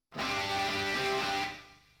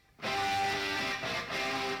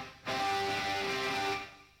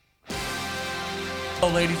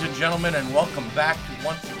Hello, ladies and gentlemen, and welcome back to,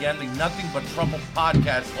 once again, the Nothing But Trouble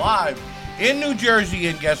podcast live in New Jersey.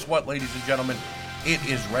 And guess what, ladies and gentlemen? It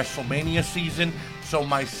is WrestleMania season, so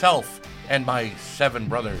myself and my 7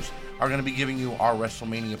 brothers are going to be giving you our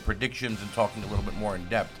WrestleMania predictions and talking a little bit more in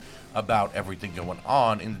depth about everything going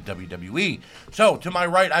on in the WWE. So, to my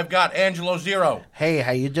right, I've got Angelo Zero. Hey,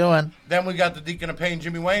 how you doing? Then we got the Deacon of Pain,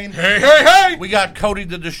 Jimmy Wayne. Hey, hey, hey! We got Cody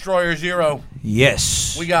the Destroyer Zero.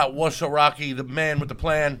 Yes. We got Wusso Rocky, the man with the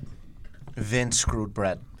plan. Vince screwed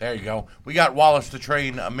Brett. There you go. We got Wallace the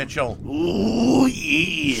Train Mitchell. Ooh,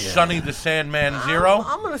 yeah. Sonny the Sandman Zero.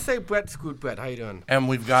 I'm going to say Brett screwed Brett. How you doing? And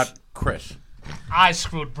we've got Chris. I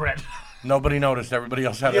screwed Brett. Nobody noticed. Everybody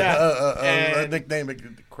else had a nickname,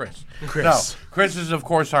 Chris. No, Chris is, of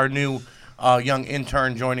course, our new young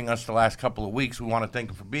intern joining us the last couple of weeks. We want to thank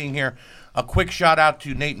him for being here. A quick shout-out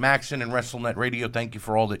to Nate Maxson and WrestleNet Radio. Thank you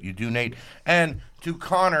for all that you do, Nate. And to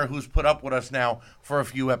Connor, who's put up with us now for a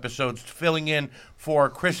few episodes, filling in for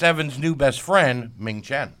Chris Evans' new best friend, Ming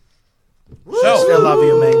Chen. So, Still love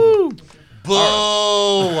you, Ming. Boo!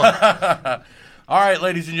 all right,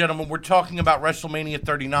 ladies and gentlemen, we're talking about WrestleMania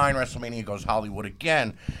 39. WrestleMania goes Hollywood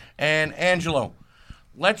again. And, Angelo,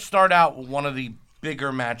 let's start out with one of the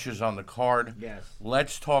bigger matches on the card. Yes.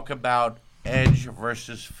 Let's talk about Edge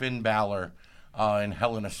versus Finn Balor in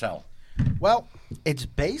Hell in a Cell. Well, it's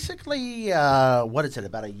basically, what is it,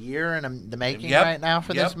 about a year in the making right now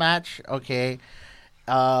for this match? Okay.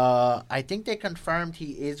 I think they confirmed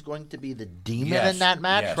he is going to be the demon in that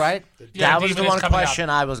match, right? Yeah, that was the one question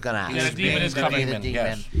I was going to ask. Yeah, the demon is coming. The demon.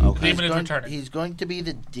 Yes. Okay. Demon is returning. He's going to be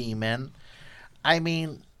the demon. I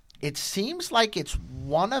mean, it seems like it's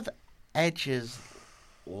one of Edge's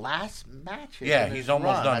last matches. Yeah, in he's his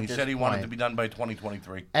almost run done. at He this said he wanted point. to be done by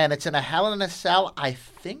 2023. And it's in a Hell in a Cell. I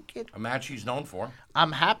think it. A match he's known for.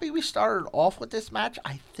 I'm happy we started off with this match.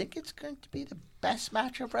 I think it's going to be the best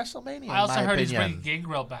match of WrestleMania. I also in my heard he's opinion. bringing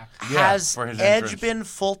Gangrel back. Yeah, Has for his Edge entrance. been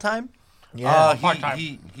full-time? Yeah. part-time.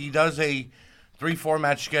 He does a 3-4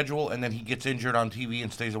 match schedule, and then he gets injured on TV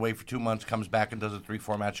and stays away for 2 months, comes back and does a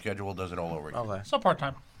 3-4 match schedule, does it all over again. Okay. So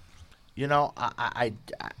part-time. You know, I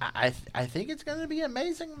think it's going to be an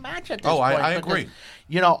amazing match at this Oh, point. I because, agree.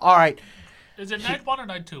 You know, all right, Is it night 1 or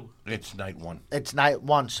night 2? It's night 1. it's night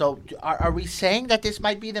 1. So are we saying that this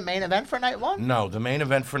might be the main event for night 1? No, the main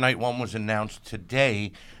event for night 1 was announced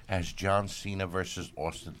today as John Cena versus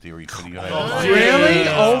Austin Theory for the United States. Really?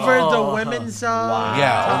 Over the women's...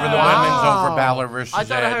 Yeah, over the women's, over Balor versus I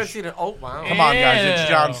thought I had Edge. seen it. Oh, wow. Come on, guys, it's Ew.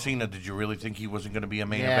 John Cena. Did you really think he wasn't going to be a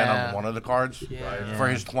main event on one of the cards for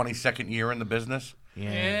his 22nd year in the business?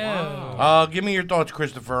 Yeah. Give me your thoughts,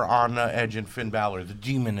 Christopher, on Edge and Finn Balor, the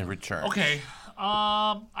Demon in return. Okay.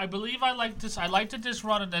 I believe I liked this. I liked this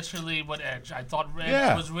run initially with Edge. I thought Edge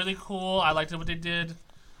Yeah. was really cool. I liked what they did.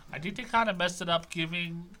 I think they kind of messed it up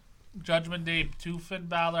giving Judgment Day to Finn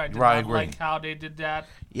Balor. I did Right, I not agree. like how they did that.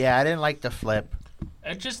 Yeah, I didn't like the flip.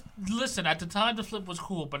 And just listen, at the time the flip was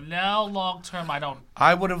cool, but now long term I don't.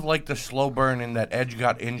 I would have liked the slow burn in that Edge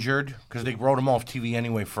got injured because they wrote him off TV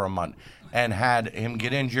anyway for a month and had him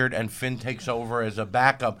get injured and Finn takes over as a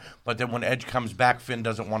backup. But then when Edge comes back, Finn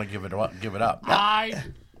doesn't want to give it up.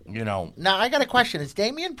 You know, Now, I got a question. Is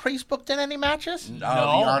Damian Priest booked in any matches? the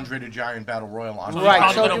Andre the Giant Battle Royal on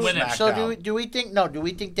Right. So SmackDown. do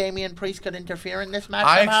we think Damian Priest could interfere in this match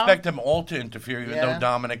I somehow? expect them all to interfere, even Yeah. though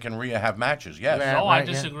Dominic and Rhea have matches. Yes. Yeah. No, right, I yeah.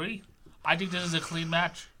 disagree. I think this is a clean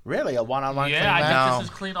match. Really, a one-on-one Yeah, clean I match? think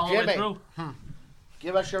this is clean all the way Jimmy. through.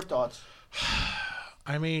 Give us your thoughts.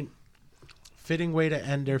 I mean, fitting way to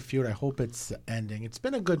end their feud. I hope it's ending. It's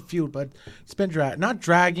been a good feud, but it's been not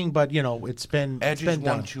dragging, but you know, it's been Edge it's has been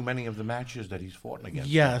won done. too many of the matches that he's fought against.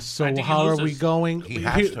 Yeah. I So think he how are we loses. going? He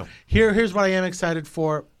has to. Here's what I am excited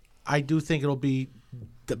for. I do think it'll be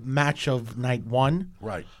the match of night 1.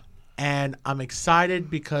 Right. And I'm excited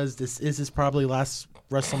because this is his probably last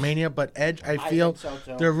WrestleMania. But Edge, I feel think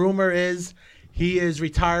so, too. the rumor is he is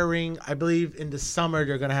retiring. I believe in the summer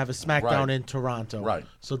they're going to have a SmackDown Right. in Toronto. Right.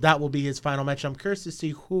 So that will be his final match. I'm curious to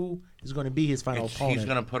see who is going to be his final opponent. He's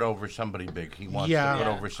going to put over somebody big. He wants Yeah. to put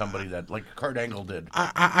Yeah. over somebody that, like Kurt Angle did.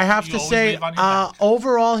 I have You to always say, leave on your back.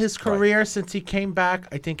 overall, his career since he came back,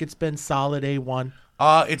 I think it's been solid A1.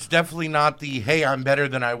 It's definitely not the, hey, I'm better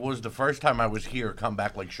than I was the first time I was here, come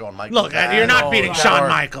back like Shawn Michaels. Look, you're not beating Shawn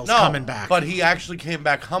Michaels coming back. But he actually came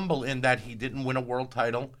back humble in that he didn't win a world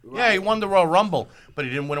title. Right. Yeah, he won the Royal Rumble, but he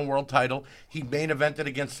didn't win a world title. He main evented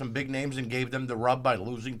against some big names and gave them the rub by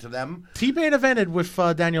losing to them. He main evented with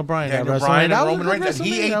Daniel Bryan. Daniel at Bryan WrestleMania. and That was Roman a good Reigns. And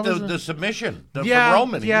he WrestleMania. ate That was the submission from Yeah,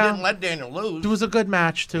 Roman. yeah. He didn't let Daniel lose. It was a good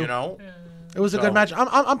match, too. You know? It was a So- good match.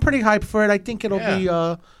 I'm pretty hyped for it. I think it'll Yeah. be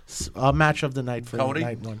a match of the night for Cody?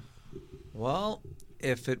 night 1. Well,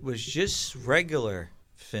 if it was just regular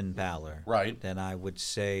Finn Balor, right, then I would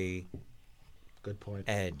say good point,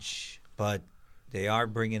 Edge. But they are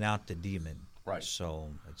bringing out the Demon, right? So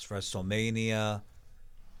it's WrestleMania.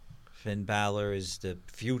 Finn Balor is the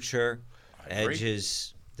future. Edge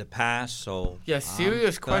is the past. So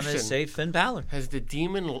serious question. Say Finn Balor. Has the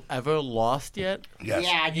Demon ever lost yet? Yes.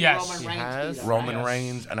 Yeah, yes. Roman Reigns. Roman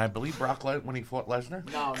Reigns, and I believe Brock when he fought Lesnar.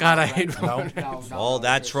 No, God, I hate Roman. Oh,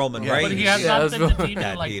 that's Roman Reigns. But he has not been the Demon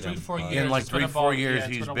That in like beat him. 3-4 years. In like It's been 3-4 years,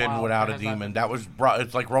 he's been without a demon. That was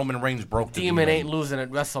it's like Roman Reigns broke the Demon ain't losing at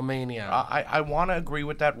WrestleMania. I want to agree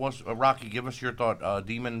with that. Rocky, give us your thought.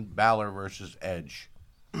 Demon Balor versus Edge.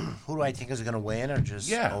 Who do I think is going to win, or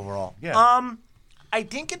just overall? Yeah. I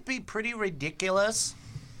think it'd be pretty ridiculous.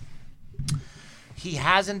 He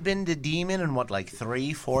hasn't been the Demon in what, like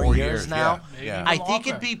 3-4 years now? Yeah. I think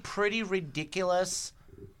it'd be pretty ridiculous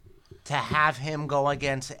to have him go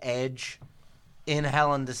against Edge in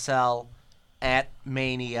Hell in the Cell at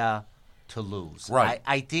Mania to lose. Right.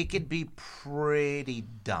 I think it'd be pretty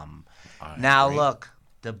dumb. I now, agree. look,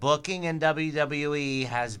 the booking in WWE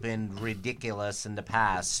has been ridiculous in the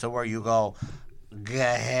past. So where you go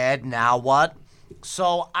ahead, now what?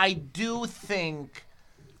 So I do think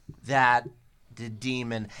that the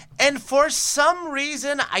Demon, and for some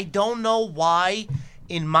reason, I don't know why,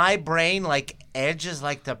 in my brain, like, Edge is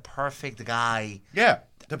like the perfect guy. Yeah,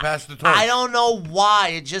 to pass the torch. I don't know why.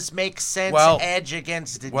 It just makes sense. Edge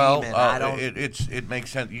against the Demon. I don't. It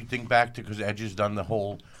makes sense. You think back to because Edge has done the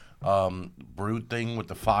whole brood thing with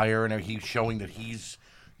the fire, and he's showing that he's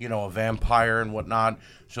a vampire and whatnot.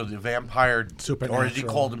 So the vampire, or as he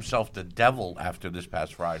called himself, the devil, after this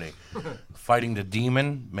past Friday, fighting the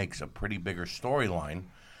Demon makes a pretty bigger storyline.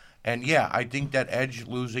 And yeah, I think that Edge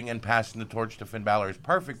losing and passing the torch to Finn Balor is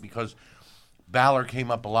perfect because Balor came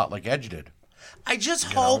up a lot like Edge did. I just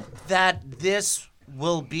hope that this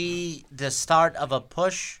will be the start of a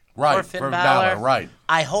push for Finn Balor. Right.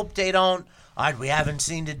 I hope they don't. All right, we haven't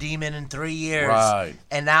seen the Demon in 3 years. Right.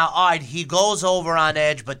 And now, all right, he goes over on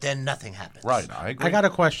Edge, but then nothing happens. Right, I agree. I got a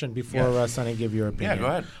question before Sonny give your opinion.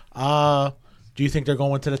 Yeah, go ahead. Do you think they're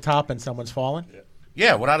going to the top and someone's falling?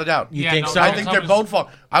 Yeah, without a doubt. You think so? I think they're both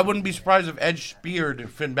falling. I wouldn't be surprised if Edge speared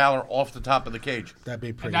Finn Balor off the top of the cage. That'd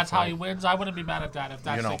be pretty. And that's how he wins. I wouldn't be mad at that if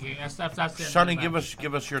that's the game. That's the Sonny, give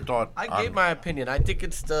us your thought. I gave my opinion. I think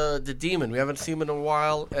it's the Demon. We haven't seen him in a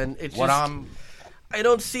while, and it's I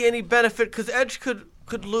don't see any benefit because Edge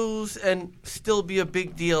could lose and still be a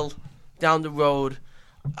big deal down the road.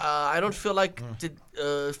 I don't feel like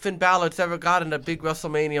Finn Balor's ever gotten a big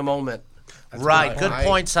WrestleMania moment. Right, good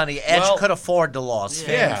point, Sonny. Edge could afford the loss.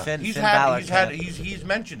 He's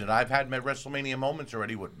mentioned it. I've had WrestleMania moments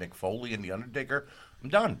already with Mick Foley and The Undertaker. I'm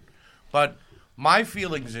done. But my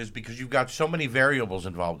feelings is, because you've got so many variables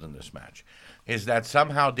involved in this match, is that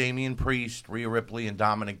somehow Damian Priest, Rhea Ripley, and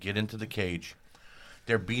Dominic get into the cage.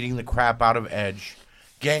 They're beating the crap out of Edge.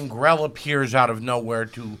 Gangrel appears out of nowhere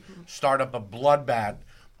to start up a bloodbath,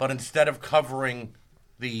 but instead of covering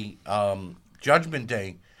the Judgment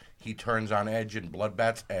Day, he turns on Edge and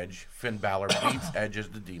bloodbaths Edge. Finn Balor beats Edge as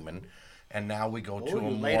the Demon, and now we go to a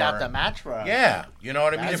more... laid out the match for us. Yeah, you know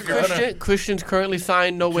what I mean? If you're Christian's currently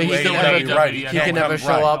signed. No way he can can never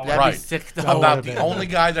show up. That'd be sick, though. About the only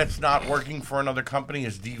guy that's not working for another company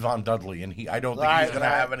is Devon Dudley, and I don't think he's going to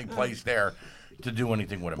have any place there to do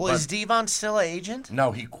anything with him. Well, is Devon still an agent?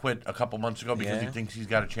 No, he quit a couple months ago because he thinks he's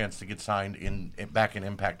got a chance to get signed back in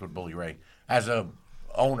Impact with Bully Ray as a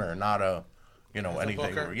owner, not a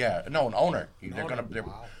anything. An owner. They're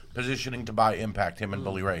positioning to buy Impact, him and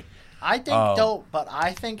Bully Ray. I think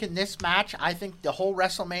I think in this match, I think the whole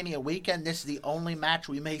WrestleMania weekend, this is the only match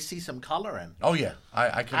we may see some color in. Oh yeah,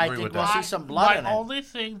 I can agree with that. I think we'll see some blood in it. My only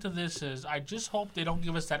thing to this is, I just hope they don't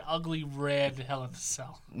give us that ugly red Hell in the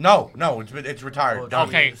Cell. No, it's retired. Done.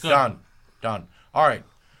 Okay, good. Done. All right.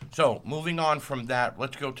 So moving on from that,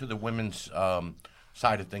 let's go to the women's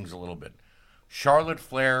side of things a little bit. Charlotte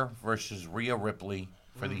Flair versus Rhea Ripley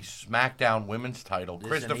for the SmackDown Women's title.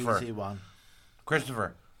 This is an easy one.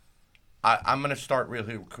 Christopher, I'm going to start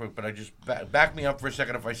really quick, but I just back me up for a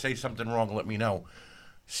second. If I say something wrong, let me know.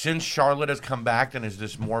 Since Charlotte has come back and is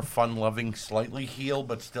this more fun-loving, slightly heel,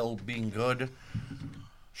 but still being good,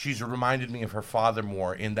 she's reminded me of her father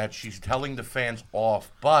more in that she's telling the fans off,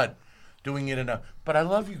 but doing it in a, but I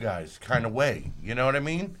love you guys kind of way. You know what I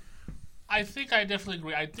mean? I think I definitely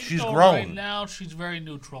agree. I think she's grown. Right now, she's very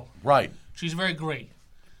neutral. Right. She's very great.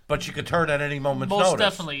 But she could turn at any moment's notice. Most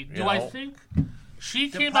definitely. Do I think she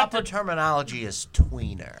the came proper up to terminology is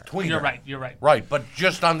tweener. Tweener. You're right. Right, but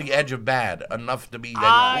just on the edge of bad, enough to be.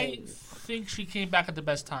 I think she came back at the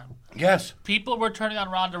best time. Yes. People were turning on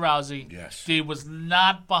Ronda Rousey. Yes. They was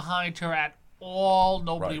not behind her at all.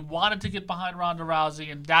 Nobody Right. wanted to get behind Ronda Rousey,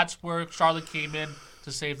 and that's where Charlotte came in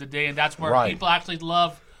to save the day, and that's where people actually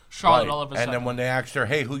love Charlotte all of a sudden. And then when they asked her,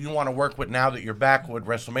 hey, who you want to work with now that you're back with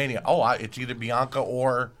WrestleMania? Oh, it's either Bianca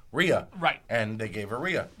or Rhea. Right. And they gave her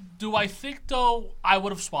Rhea. Do I think, though, I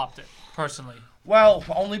would have swapped it, personally? Well,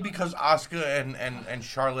 only because Asuka and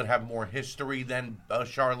Charlotte have more history than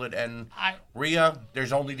Charlotte and Rhea.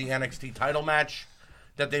 There's only the NXT title match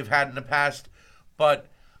that they've had in the past. But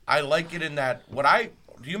I like it in that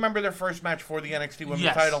do you remember their first match for the NXT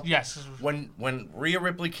Women's title? Yes. When Rhea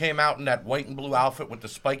Ripley came out in that white and blue outfit with the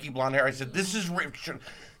spiky blonde hair, I said, "This is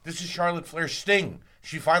Charlotte Flair's Sting.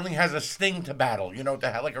 She finally has a Sting to battle,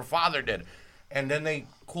 like her father did." And then they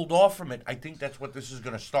cooled off from it. I think that's what this is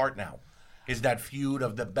going to start now. Is that feud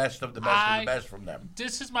of the best of the best of the best from them.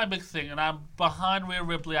 This is my big thing, and I'm behind Rhea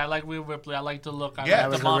Ripley. I like Rhea Ripley. I like the look. That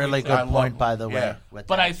was a really good point, by the way.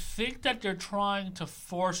 But I think that they're trying to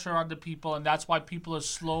force her onto people, and that's why people are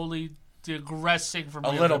slowly digressing from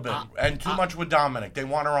a little bit. And too much with Dominic. They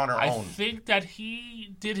want her on her own. I think that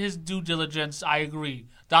he did his due diligence. I agree.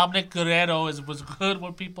 Dominic Guerrero was good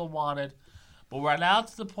what people wanted. But we're now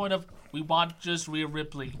to the point of we want just Rhea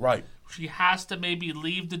Ripley. Right. She has to maybe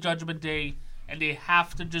leave the Judgment Day, and they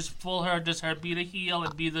have to just fool her, just her be the heel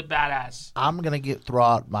and be the badass. I'm going to throw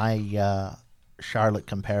out my Charlotte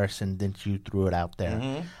comparison since you threw it out there.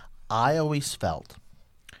 Mm-hmm. I always felt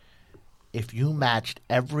if you matched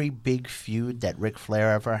every big feud that Ric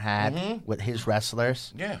Flair ever had with his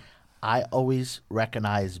wrestlers, I always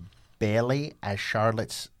recognized Bayley as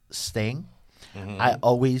Charlotte's Sting. Mm-hmm. I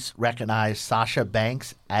always recognized Sasha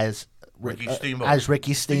Banks as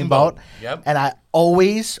Ricky Steamboat. Yep. And I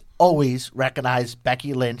always recognized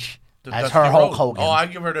Becky Lynch as her Hulk Hogan. Oh, I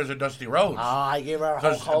give her as a Dusty Rhodes. Oh, I give her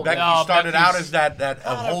Hulk Hogan. Becky started out as that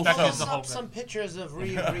wholesome. Some pictures of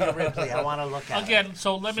Rhea Ripley. I want to look at again.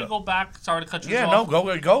 So let me go back. Sorry to cut you off. Yeah,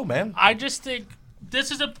 no, go, man. I just think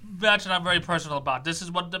this is a match that I'm very personal about. This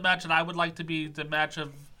is the match that I would like to be the match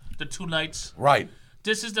of the two nights. Right.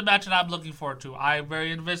 This is the match that I'm looking forward to. I'm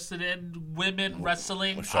very invested in women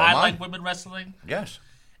wrestling. So I like women wrestling. Yes.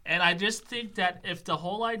 And I just think that if the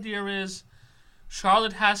whole idea is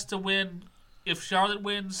Charlotte has to win, if Charlotte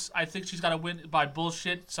wins, I think she's got to win by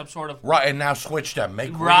bullshit, some sort of... Right, and now switch them.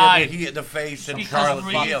 Make Rhea the face and Charlotte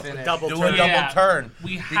the heel. Do a double turn.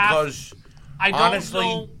 Because honestly,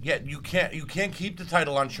 know. You can't keep the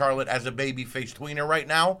title on Charlotte as a babyface tweener right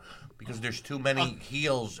now. Because there's too many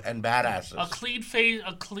heels and badasses.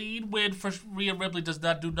 A clean win for Rhea Ripley does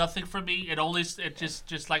not do nothing for me. It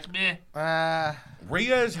just like meh.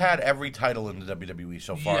 Rhea has had every title in the WWE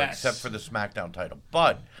so far, except for the SmackDown title.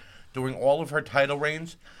 But during all of her title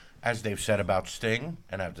reigns, as they've said about Sting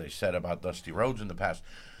and as they said about Dusty Rhodes in the past,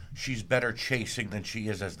 she's better chasing than she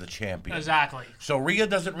is as the champion. Exactly. So Rhea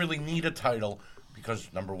doesn't really need a title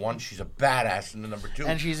because number one, she's a badass, and number two,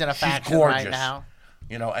 and she's in a faction right now.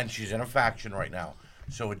 And she's in a faction right now.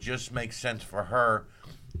 So it just makes sense for her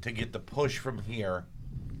to get the push from here.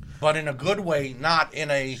 But in a good way, not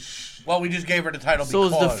in a, we just gave her the title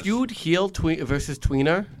because. So is the feud heel versus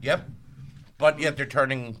tweener? Yep. But yet they're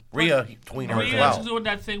turning Rhea tweener as well. Rhea's doing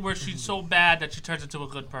that thing where she's so bad that she turns into a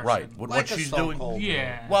good person. Right. With what she's doing.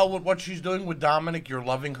 Yeah. Well, with what she's doing with Dominic, you're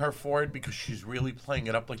loving her for it because she's really playing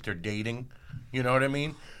it up like they're dating. You know what I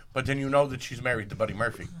mean? But then you know that she's married to Buddy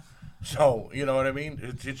Murphy. So, you know what I mean?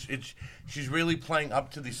 It's she's really playing up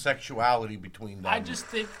to the sexuality between them. I just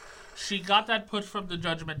think she got that push from the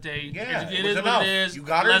Judgment Day. Yeah, it is what it is. You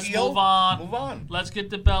got her Let's heel. Move on. Move on. Let's get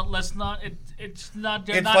the belt. Let's not. It's not.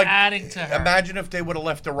 They're not adding to her. Imagine if they would have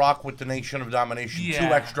left The Rock with the Nation of Domination 2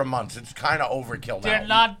 extra months. It's kind of overkill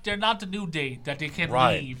now. They're not the New Day that they can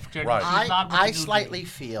leave. I slightly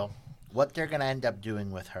feel what they're going to end up doing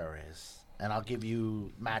with her is. And I'll give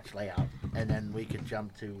you match layout, and then we can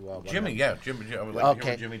jump to Jimmy. Yeah, Jimmy. I would like to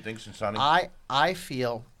hear what Jimmy thinks and Sonny. I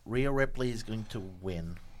feel Rhea Ripley is going to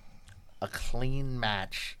win a clean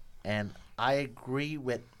match, and I agree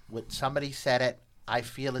with somebody said it. I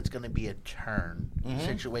feel it's going to be a turn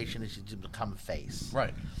situation as you become face.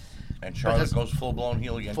 Right. And Charlotte goes full-blown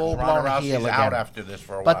heel again. Full-blown heel again. Out after this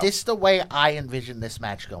for a while. But this is the way I envision this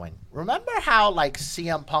match going. Remember how,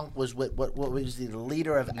 CM Punk was what was the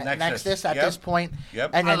leader of Nexus at this point?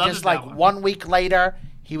 Yep. And then just 1 week later,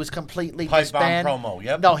 he was completely disbanded. Promo,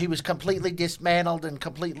 yep. No, he was completely dismantled and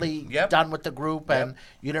completely done with the group, and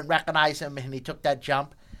you didn't recognize him, and he took that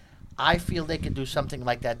jump. I feel they can do something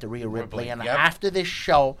like that to Rhea Ripley. And after this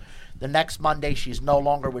show, the next Monday, she's no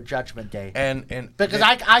longer with Judgment Day. And because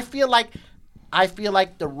I feel like I feel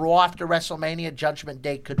like the Raw after WrestleMania Judgment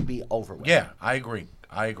Day could be over with. Yeah, I agree.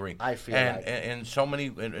 I feel and so many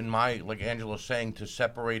in my, like Angela's saying, to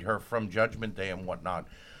separate her from Judgment Day and whatnot,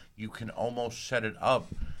 you can almost set it up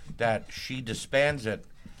that she disbands it,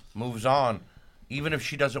 moves on, even if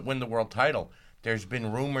she doesn't win the world title. There's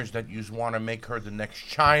been rumors that you want to make her the next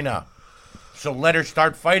China. So let her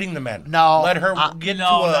start fighting the men. No, let her get to a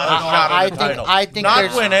shot at the title. I think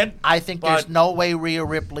not win it. I think there's no way Rhea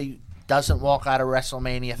Ripley doesn't walk out of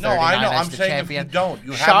WrestleMania 39 I know. as I'm the saying champion. If you don't,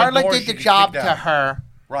 you Charlotte have did the job to her.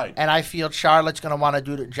 Right. And I feel Charlotte's going to want to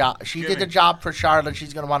do the job. She did the job for Charlotte.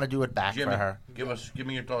 She's going to want to do it back for her. Give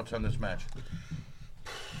me your thoughts on this match.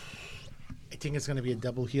 I think it's going to be a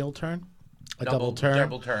double heel turn. Double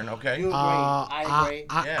turn, okay. You agree. I agree.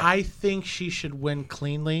 I think she should win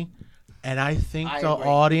cleanly, and I think the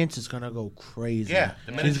audience is going to go crazy. Yeah.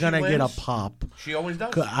 She's going to get a pop. She always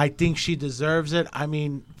does. I think she deserves it. I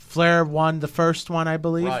mean, Flair won the first one, I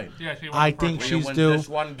believe. Right. Yeah, she won I the think first she's win due. This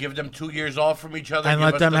one, give them 2 years off from each other, and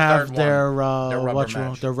let them have their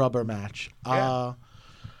rubber match. Yeah.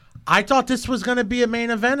 I thought this was going to be a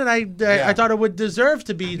main event, and I thought it would deserve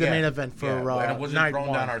to be the main event for and it wasn't night thrown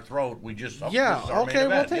one. Down our throat. We just okay,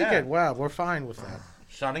 we'll take it. Wow, we're fine with that.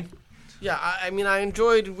 Sonny? Yeah, I mean, I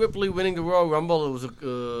enjoyed Ripley winning the Royal Rumble. It was a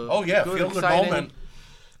good moment.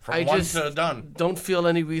 From one to done. Don't feel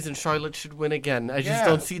any reason Charlotte should win again. I just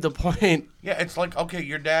don't see the point. Yeah, it's like, okay,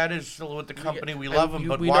 your dad is still with the company. We love him,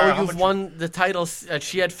 but we know you've won the titles.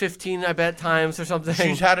 She had 15, I bet, times or something.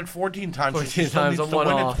 She's had it 14 times. 14 times needs to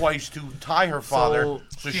win it twice to tie her father.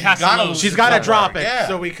 So she's got to drop it yeah,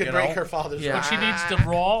 so we could break her father's But she needs the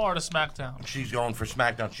Raw or the SmackDown? She's going for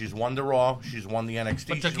SmackDown. She's won the Raw. She's won the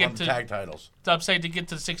NXT. She's won the tag titles. So I'm saying to get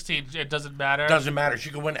to 16, it doesn't matter? Doesn't matter. She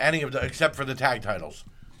can win any of the, except for the tag titles.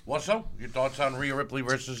 What's up? Your thoughts on Rhea Ripley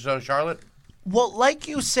versus Charlotte? Well, like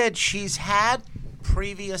you said, she's had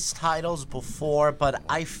previous titles before, but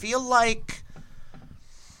I feel like,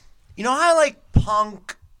 you know how like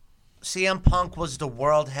CM Punk was the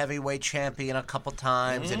world heavyweight champion a couple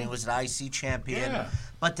times, and he was an IC champion. Yeah.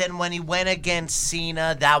 But then when he went against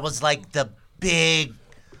Cena, that was like the big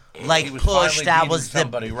push. That was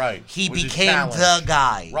right. He became the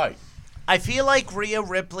guy. Right. I feel like Rhea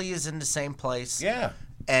Ripley is in the same place. Yeah.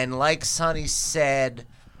 And like Sonny said,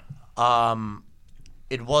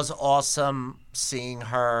 it was awesome seeing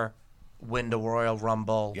her win the Royal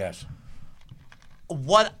Rumble. Yes.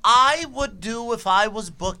 What I would do if I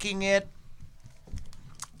was booking it,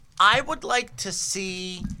 I would like to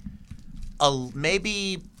see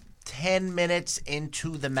maybe 10 minutes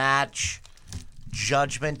into the match,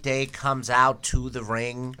 Judgment Day comes out to the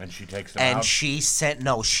ring. And she takes them out. And she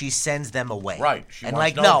sends them away. Right. She and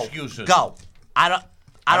wants no excuses. Go.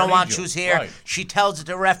 I don't want you here. Right. She tells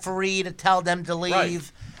the referee to tell them to leave.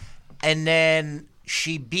 Right. And then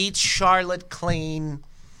she beats Charlotte clean.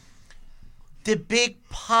 The big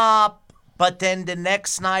pop, but then the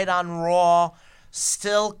next night on Raw,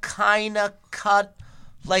 still kind of cut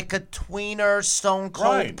like a tweener Stone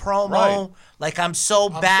Cold promo. Right. Like I'm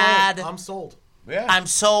bad. I'm sold. Yeah. I'm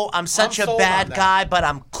such a bad guy, but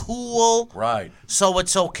I'm cool. Right. So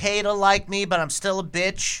it's okay to like me, but I'm still a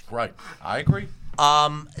bitch. Right. I agree.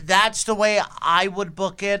 That's the way I would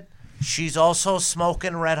book it. She's also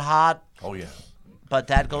smoking red hot. Oh, yeah. But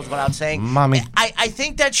that goes without saying. Mommy. I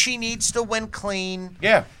think that she needs to win clean.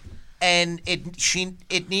 Yeah. And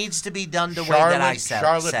it needs to be done the way that I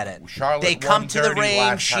said it. Charlotte they come to the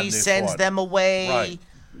ring. She sends them away. Right.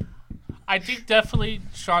 I think definitely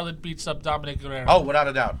Charlotte beats up Dominic Guerrero. Oh, without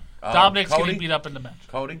a doubt. Dominic's getting beat up in the match.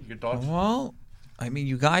 Cody, your thoughts? Well, I mean,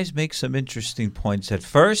 you guys make some interesting points. At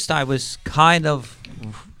first, I was kind of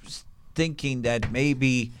thinking that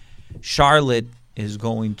maybe Charlotte is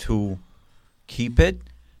going to keep it,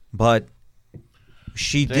 but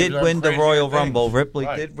she did win the Royal Rumble. Ripley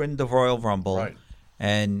did win the Royal Rumble. Right.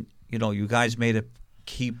 And, you guys made a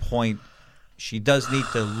key point. She does need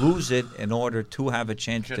to lose it in order to have a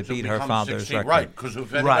chance to beat her father's record. Right, because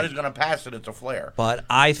if anybody's going to pass it, it's a Flair. But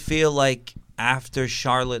I feel like after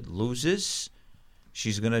Charlotte loses,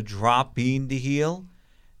 she's going to drop being the heel,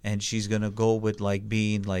 and she's going to go with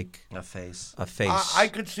being a face. I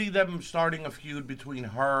could see them starting a feud between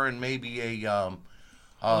her and maybe Alita.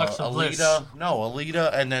 No,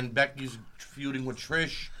 Alita, and then Becky's feuding with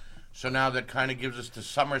Trish. So now that kind of gives us the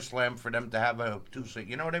SummerSlam for them to have a two-seat.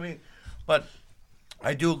 You know what I mean? But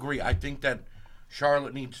I do agree. I think that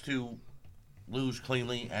Charlotte needs to lose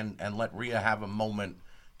cleanly and let Rhea have a moment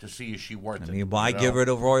to see is she worth it. I mean, why give her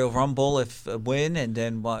the Royal Rumble if win, and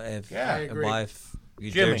then if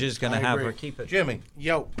they're just going to have her keep it? Jimmy.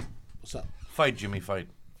 Yo. What's up? Fight, Jimmy, fight.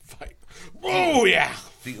 Oh, yeah.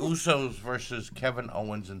 The Usos versus Kevin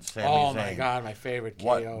Owens and Sami Zayn. Oh, my God, my favorite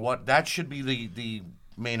KO. What that should be the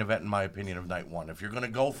main event, in my opinion, of night one. If you're going to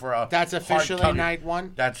go for a That's officially night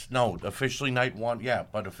one? Officially night one, yeah,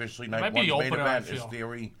 but officially night one's main event is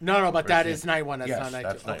Theory. No, but that is night one. That's not night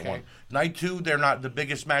that's two. Night one. Night two, they're not the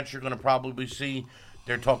biggest match you're going to probably see.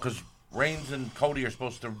 They're talking because Reigns and Cody are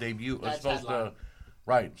supposed to debut.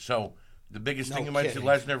 Right, so the biggest thing you might see,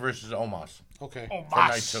 Lesnar versus Omos. Okay. For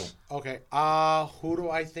night two. Okay. Who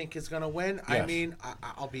do I think is going to win? Yes. I mean,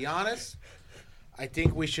 I'll be honest. I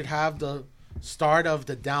think we should have the start of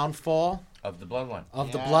the downfall of the bloodline.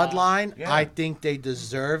 The bloodline. Yeah. I think they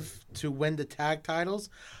deserve to win the tag titles.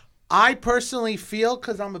 I personally feel,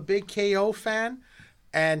 because I'm a big KO fan,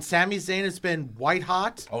 and Sami Zayn has been white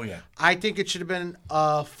hot. Oh, yeah. I think it should have been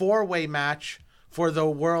a 4-way match for the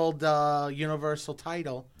World Universal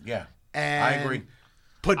title. Yeah. And I agree.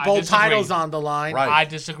 Put both titles on the line. Right. I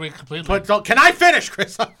disagree completely. Can I finish,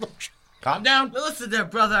 Chris? Calm down. Listen there,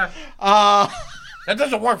 brother. That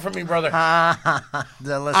doesn't work for me, brother.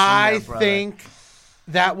 I think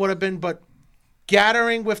that would have been, but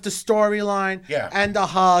gathering with the storyline and the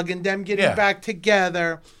hug and them getting back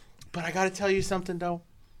together. But I got to tell you something, though.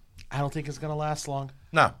 I don't think it's going to last long.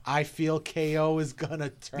 No. I feel KO is going to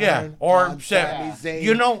turn or Sami Zayn.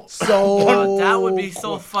 You know, so that would be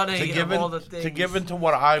so funny. To give into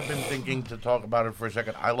what I've been thinking, to talk about it for a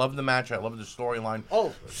second, I love the match. I love the storyline.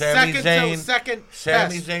 Oh, Sami Zayn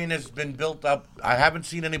Zayn has been built up. I haven't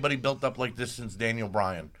seen anybody built up like this since Daniel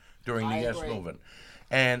Bryan during the Yes Movement.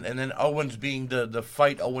 And then Owens being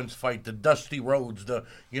the Owens fight, the Dusty Rhodes,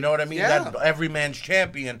 you know what I mean? Yeah. That every man's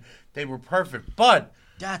champion. They were perfect. But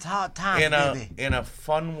that's hard time, baby. In a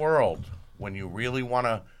fun world, when you really want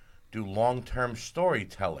to do long-term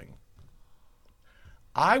storytelling,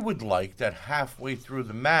 I would like that halfway through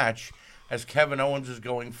the match, as Kevin Owens is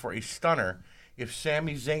going for a stunner, if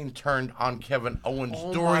Sami Zayn turned on Kevin Owens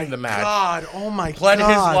during the match. Oh my God! Pled his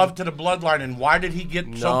love to the bloodline, and why did he get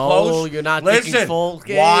so close? No, you're not thinking full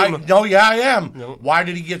game. Why? No, yeah, I am. No. Why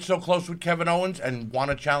did he get so close with Kevin Owens and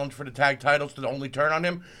want to challenge for the tag titles to only turn on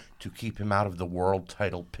him? To keep him out of the world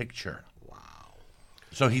title picture. Wow.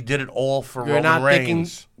 So he did it all for Roman Reigns. You're not thinking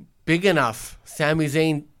big enough. Sami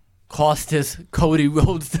Zayn cost his Cody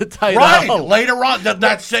Rhodes the title. Right. Later on,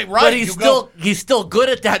 that's it. Right. But he's still good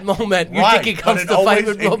at that moment. You think he comes to fight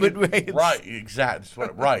with Roman Reigns. Right. Exactly.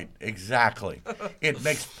 Right. Exactly. It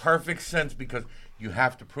makes perfect sense because you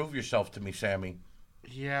have to prove yourself to me, Sammy.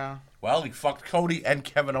 Yeah. Well, he fucked Cody and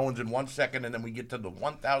Kevin Owens in 1 second, and then we get to the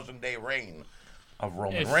 1,000-day reign of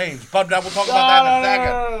Roman Reigns. But we'll talk about that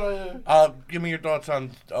in a second. Give me your thoughts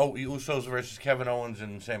on Usos versus Kevin Owens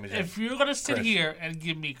and Sami Zayn. If you're going to sit here and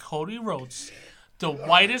give me Cody Rhodes, the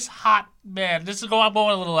whitest hot man, this is going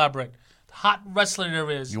a little elaborate, hot wrestler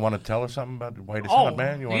there is. You want to tell us something about the whitest hot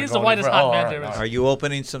man? He's the whitest hot man there is. Are you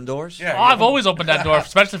opening some doors? Yeah. I've always opened that door,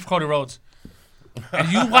 especially for Cody Rhodes. And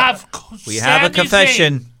you have We have a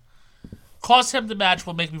confession. Zayn. Cost him the match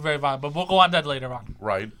will make me very violent, but we'll go on that later on.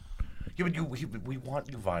 Right. Yeah, but we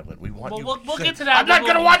want you violent. We want you. We'll get to that. I'm not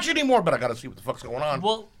going to watch anymore, but I got to see what the fuck's going on.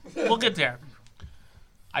 We'll get there.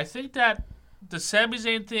 I think that the Sami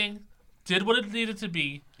Zayn thing did what it needed to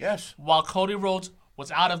be. Yes. While Cody Rhodes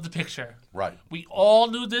was out of the picture. Right. We all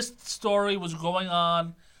knew this story was going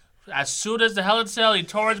on. As soon as the Hell in Cell, he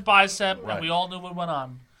tore his bicep, and we all knew what went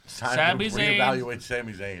on. Sami Zayn. Reevaluate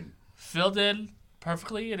Sami Zayn. Filled in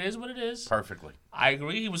perfectly. It is what it is. Perfectly. I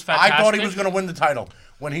agree. He was fantastic. I thought he was going to win the title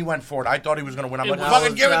when he went for it. I thought he was going to win. I'm like,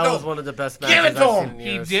 fucking give it to him. That was one of the best matches Give it to him.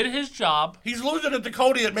 He did his job. He's losing it to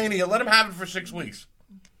Cody at Mania. Let him have it for 6 weeks.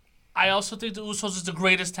 I also think the Usos is the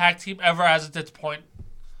greatest tag team ever as at this point.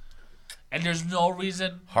 And there's no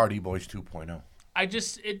reason. Hardy Boys 2.0.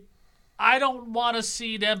 I don't want to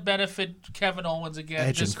see them benefit Kevin Owens again.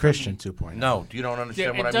 Edge and Christian 2.0. No, you don't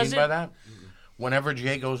understand what I mean by that? Whenever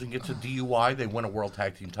Jay goes and gets a DUI, they win a World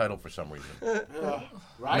Tag Team title for some reason.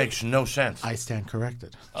 Right? Makes no sense. I stand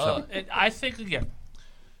corrected. I think, again,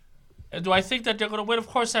 do I think that they're going to win? Of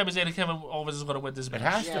course, Sami Zayn and Kevin Owens is going to win this match. It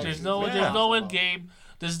has to. There's no end game.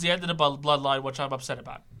 This is the end of the bloodline, which I'm upset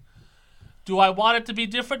about. Do I want it to be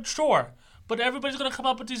different? Sure. But everybody's going to come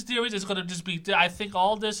up with these theories. It's going to just be, I think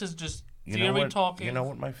all this is just theory talking. You know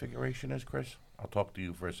what my figuration is, Chris? I'll talk to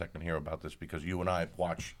you for a second here about this because you and I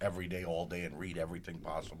watch every day, all day, and read everything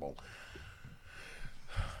possible.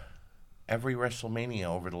 Every WrestleMania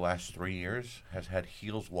over the last 3 years has had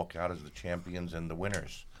heels walk out as the champions and the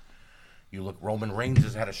winners. You look, Roman Reigns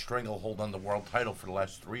has had a stranglehold on the world title for the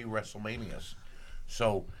last 3 WrestleManias.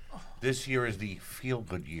 So this year is the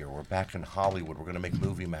feel-good year. We're back in Hollywood. We're going to make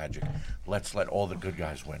movie magic. Let's let all the good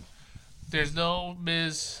guys win. There's no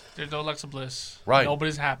Miz. There's no Alexa Bliss. Right.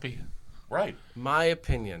 Nobody's happy. Right. My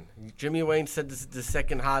opinion. Jimmy Wayne said this is the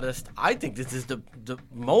second hottest. I think this is the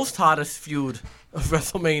most hottest feud of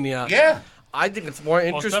WrestleMania. Yeah. I think it's more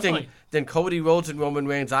interesting than Cody Rhodes and Roman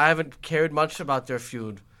Reigns. I haven't cared much about their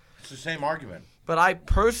feud. It's the same argument. But I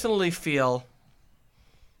personally feel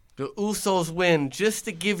the Usos win just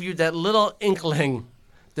to give you that little inkling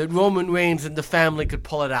that Roman Reigns and the family could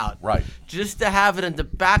pull it out. Right. Just to have it in the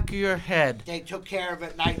back of your head. They took care of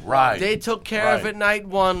it night one. Right. They took care of it night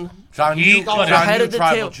one. John, you ahead of the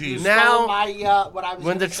tribal table. chief. Now, what I was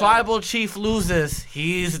when the say. tribal chief loses,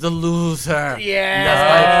 he's the loser. Yeah. That's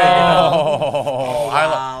my opinion.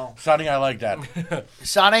 Wow. Sonny, I like that.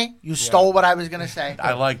 Sonny, you stole what I was going to say.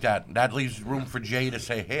 I like that. That leaves room for Jay to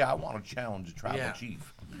say, hey, I want to challenge the tribal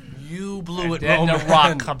chief. You blew it, Then Roman. The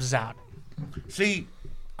Rock comes out. See,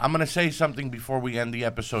 I'm going to say something before we end the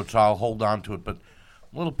episode, so I'll hold on to it, but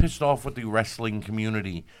I'm a little pissed off with the wrestling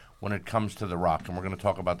community when it comes to The Rock, and we're going to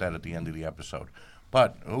talk about that at the end of the episode.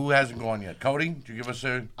 But who hasn't gone yet? Cody, did you give us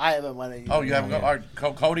a... I haven't won it. Oh, you haven't gone? All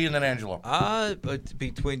right, Cody and then Angelo. But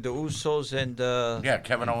between the Usos and... yeah,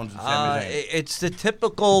 Kevin Owens and Sami Zayn. It's the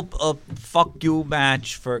typical fuck you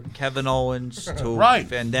match for Kevin Owens to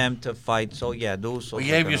and them to fight. So, yeah, the Usos We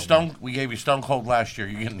gave you Stone Cold last year.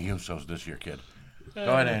 You're getting the Usos this year, kid. Go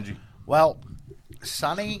ahead, Angie. Well,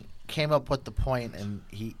 Sonny came up with the point, and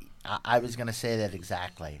I was going to say that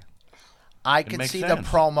exactly. I can see the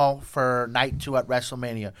promo for Night 2 at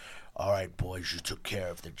WrestleMania. All right, boys, you took care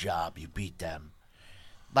of the job. You beat them.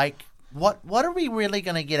 Like, what are we really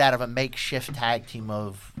going to get out of a makeshift tag team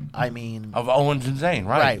of Owens and Zayn,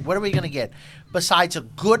 right? Right. What are we going to get besides a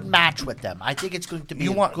good match with them? I think it's going to be a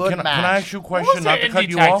good match. Can I ask you a question? What was Not their to cut indie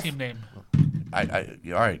you tag off. team name? All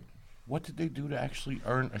right. What did they do to actually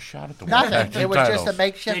earn a shot at the World Nothing. Tag Team It was titles? just a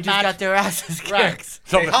makeshift They just match. got their asses kicked. Right.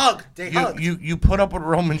 So They hugged. You put up with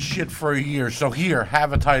Roman shit for a year, so here,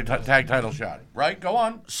 have a tag title shot. Right? Go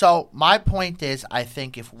on. So my point is, I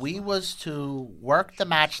think if we was to work the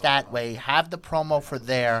match that way, have the promo for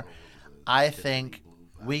there, I think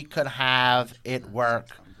we could have it work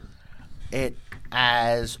it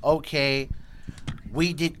as, okay,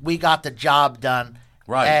 we got the job done.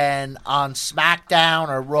 Right. And on SmackDown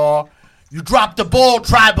or Raw, you dropped the ball,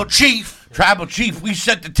 Tribal Chief. Tribal Chief, we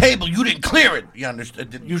set the table. You didn't clear it. You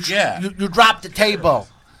understand? You dropped the table.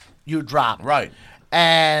 You dropped. Right.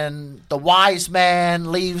 And the wise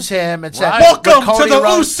man leaves him and says, "Welcome to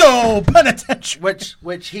the Uso Penitentiary."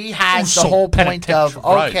 Which he has the whole point of,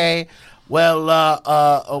 okay,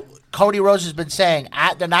 well, Cody Rhodes has been saying,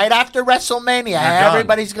 at the night after WrestleMania,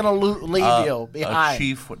 everybody's going to leave you behind. A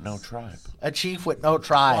chief with no tribe. A chief with no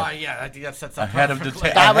tribe. Well, yeah, I think that sets up Ahead of the table.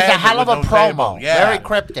 That was a hell of a promo. Yeah. Very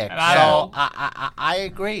cryptic. So I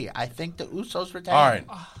agree. I think the Usos retain. All right.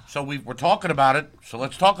 So we're talking about it. So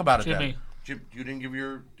let's talk about it Jimmy. then. Jim, you didn't give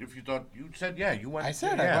your. If you thought you said you went. I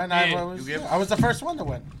said yeah. I went. I was the first one to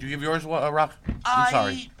win. Do you give yours, Rock? I'm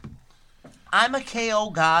sorry. I'm a KO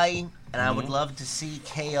guy, and I would love to see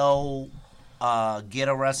KO get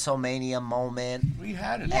a WrestleMania moment. We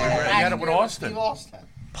had it. We had it with Austin.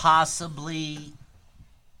 Possibly.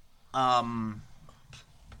 I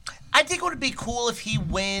think it would be cool if he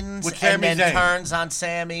wins and then turns on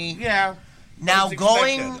Sami. Yeah. Now,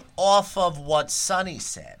 going off of what Sonny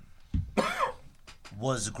said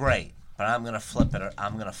was great, but I'm gonna flip it.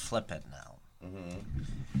 I'm gonna flip it now. Mm-hmm.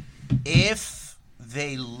 If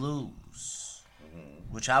they lose,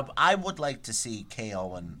 which I would like to see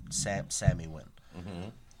KO and Sami win,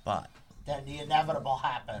 but then the inevitable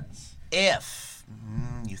happens. If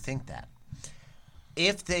you think that,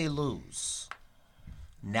 if they lose,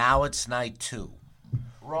 now it's night 2.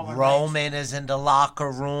 Roman is in the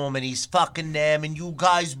locker room and he's fucking them and you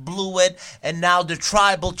guys blew it and now the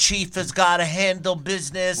tribal chief has got to handle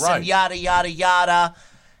business and yada, yada, yada.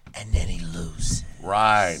 And then he loses.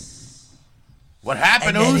 Right. What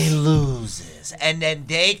happened, Oos? And then he loses. And then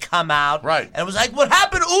they come out. Right. And was like, what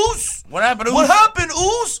happened, Oos? What happened, Oos? What happened,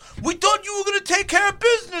 Oos? We thought you were going to take care of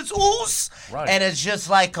business, Oos. Right. And it's just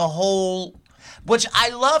like a whole, which I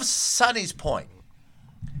love Sonny's point.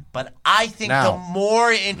 But I think the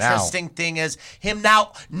more interesting thing is him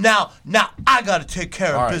now, I got to take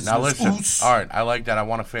care of business. Now listen. Oos. All right, I like that. I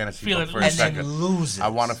want a fantasy book for a second. And then loses. I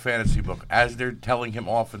want a fantasy book. As they're telling him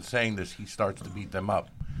off and saying this, he starts to beat them up.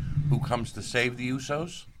 Who comes to save the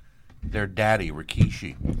Usos? Their daddy,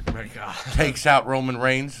 Rikishi. Oh my God. Takes out Roman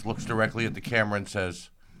Reigns, looks directly at the camera and says,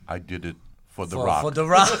 I did it for The Rock. For The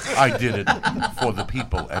Rock. I did it for the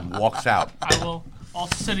people, and walks out. I will.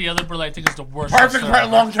 Also said the other Brillet I think is the worst. Perfect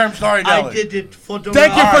long-term storytelling. I did it for the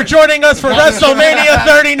Thank you for joining us for WrestleMania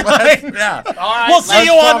 39. Yeah. All right, we'll see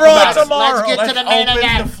you on Raw tomorrow. Let's get to the main open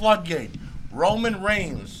event. the floodgate. Roman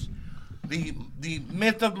Reigns, the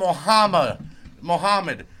myth of Muhammad,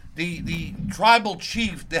 the tribal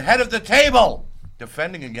chief, the head of the table,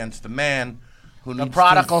 defending against the man who needs the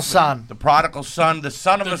prodigal son, the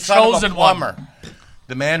son of a son of a plumber.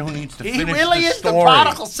 The man who needs to finish the story. He really is the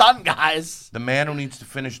prodigal son, guys. The man who needs to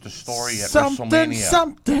finish the story at WrestleMania.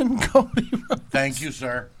 Something, Cody. Thank you,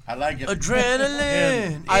 sir. I like it.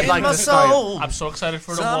 Adrenaline I'd like my to start. soul. I'm so excited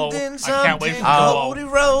for the Woe. I Something, can't wait for the Cody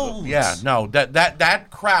Woe. Rhodes. Yeah, no,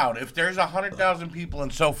 that crowd, if there's 100,000 people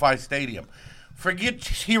in SoFi Stadium, forget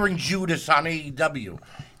hearing Judas on AEW.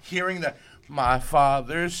 Hearing that, my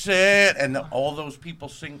father said, and all those people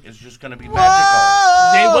sing is just going to be magical.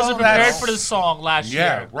 They wasn't prepared for this song last year.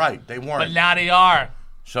 Yeah, right. They weren't. But now they are.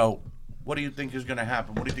 So, what do you think is going to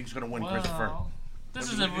happen? What do you think is going to win, Christopher?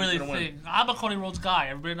 This isn't really a thing. I'm a Cody Rhodes guy.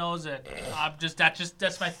 Everybody knows it.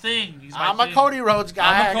 That's my thing. I'm a Cody Rhodes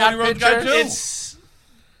guy. I'm a Cody Rhodes guy too.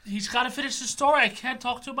 He's got to finish the story. I can't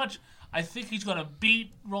talk too much. I think he's going to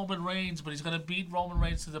beat Roman Reigns, but he's going to beat Roman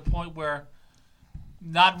Reigns to the point where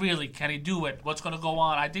not really can he do it. What's going to go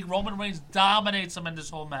on? I think Roman Reigns dominates him in this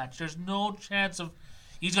whole match. There's no chance of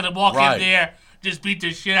he's going to walk in there, just beat the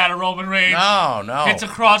shit out of Roman Reigns. No. Hits a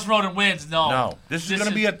crossroad and wins. No. This is going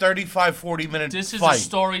to be a 35, 40-minute This is fight. a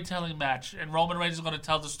storytelling match, and Roman Reigns is going to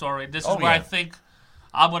tell the story. This is where I think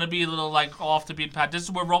I'm going to be a little off the beat path. This is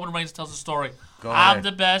where Roman Reigns tells the story. I'm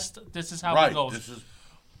the best. This is how it goes.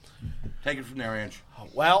 Take it from there, Ange.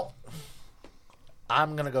 Well,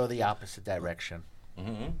 I'm going to go the opposite direction.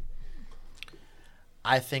 Mm-hmm.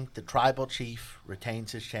 I think the tribal chief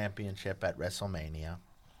retains his championship at WrestleMania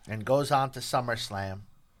and goes on to SummerSlam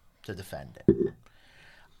to defend it.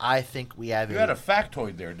 I think we have You had a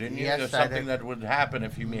factoid there, didn't you? Yes, There's I something did. that would happen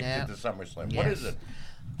if you made it to SummerSlam. What is it?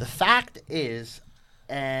 The fact is,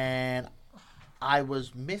 and I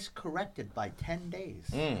was miscorrected by 10 days.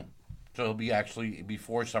 So he'll be actually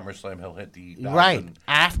before SummerSlam. He'll hit the 1,000. Right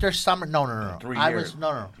after summer. No. 3 I years. was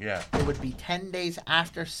no. Yeah. It would be 10 days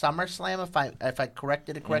after SummerSlam if I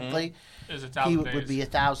corrected it correctly. Is it He 1,000 days? would be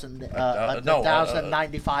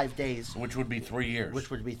 1,095 days, which would be 3 years. which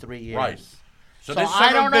would be 3 years. Right. So So this I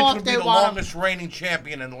son don't of a know bitch if would they be the want him- longest reigning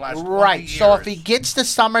champion in the last 20 Right. years. So if he gets to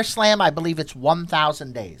SummerSlam, I believe it's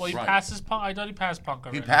 1,000 days. Well, he Right. passes Punk. I thought he passed Punk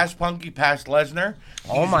already. He passed Punk. He passed Lesnar.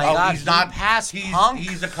 Oh my God, He's not he passed he's, Punk?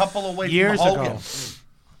 He's a couple away Years from Hogan. ago.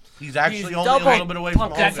 He's actually He's only a double little bit away from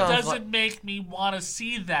Punk. That Hogan. doesn't make me want to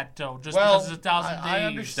see that, though, just Well, because it's 1,000 days. I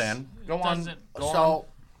understand. Go on. Doesn't- Go on. So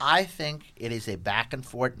I think it is a back and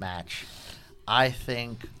forth match. I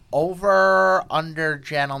think over under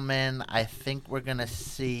gentlemen, I think we're gonna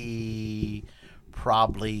see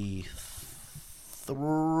probably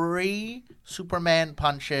 3 Superman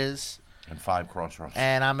punches, And 5 crossroads.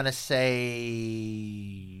 and I'm gonna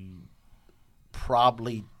say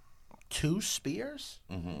probably 2 spears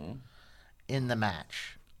in the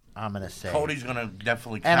match. I'm gonna say Cody's gonna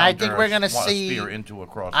definitely counter And I think we're gonna a see- spear into a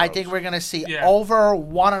crossroads. I think we're gonna see Yeah. over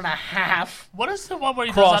 1.5 What is the one where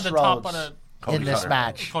he does on the top crossroads of Cody in this Cutter.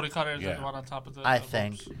 match. Cody Cutter is Yeah. the one on top of the I the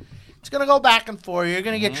think ropes. it's gonna go back and forth. You're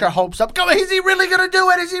gonna get your hopes up. Come on, is he really gonna do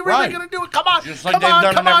it? Is he really Right. gonna do it? Come on, Just like come they've on,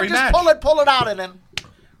 done come in on, every just match. pull it out, and then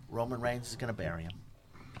Roman Reigns is gonna bury him.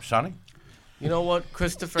 Sonny? You know what?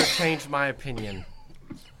 Christopher changed my opinion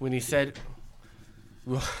when he said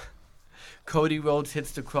Cody Rhodes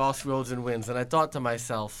hits the crossroads and wins. And I thought to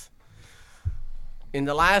myself, in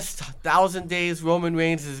the last 1,000 days, Roman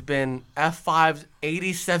Reigns has been F5'd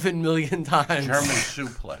 87 million times. German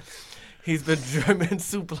suplex. He's been German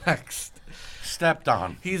suplexed. Stepped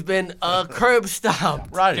on. He's been curb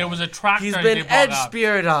stomped. Right. There was a tractor. He's they been brought edge out.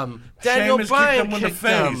 speared him. Daniel Sheamus Bryan kicked him in the kicked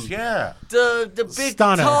face. him. Yeah. The big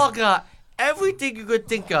Stunner. tall guy. Everything you could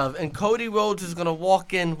think of. And Cody Rhodes is going to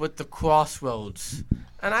walk in with the crossroads.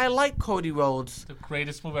 And I like Cody Rhodes. The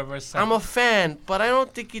greatest move ever seen. I'm a fan, but I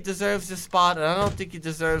don't think he deserves this spot, and I don't think he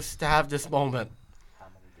deserves to have this moment.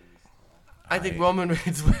 I think Roman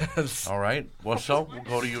Reigns wins. All right. Well, so we'll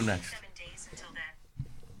go to you next.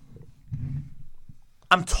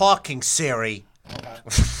 I'm talking, Siri.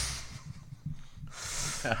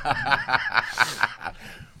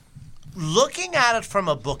 Looking at it from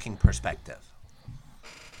a booking perspective.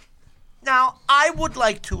 Now, I would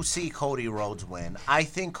like to see Cody Rhodes win. I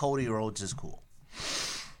think Cody Rhodes is cool.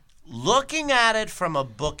 Looking at it from a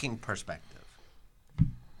booking perspective,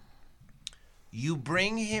 you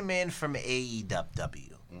bring him in from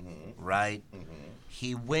AEW, right?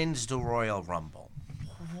 He wins the Royal Rumble.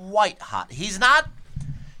 White hot. He's not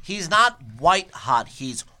He's not white hot.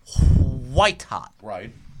 He's white hot.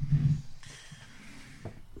 Right.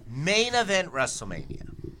 Main event WrestleMania.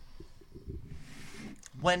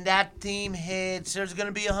 When that theme hits, there's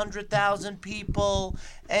gonna be 100,000 people,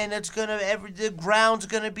 and it's gonna the ground's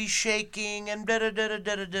gonna be shaking, and da da da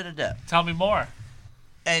da da da da. Tell me more.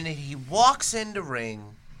 And he walks in the ring,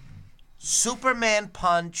 Superman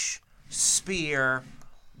punch, spear,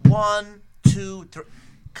 1, 2, 3,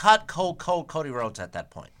 cut Cody Rhodes at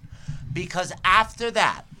that point, because after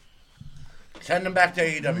that, send him back to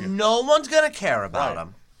AEW. No one's gonna care about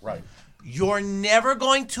him. Right. You're never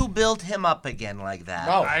going to build him up again like that.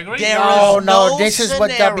 No, I agree. No, this is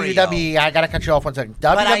what WWE. I gotta cut you off 1 second. WWE,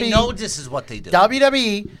 but I know this is what they do.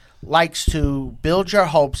 WWE likes to build your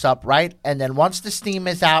hopes up, right? And then once the steam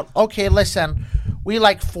is out, okay, listen, we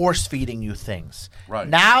like force feeding you things. Right.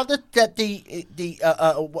 Now that the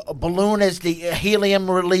balloon is the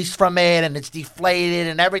helium released from it and it's deflated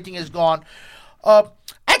and everything is gone, at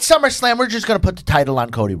SummerSlam we're just gonna put the title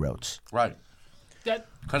on Cody Rhodes. Right. That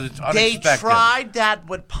Because it's They unexpected. tried that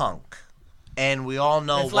with Punk, and we all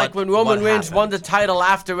know It's like when Roman Reigns won the title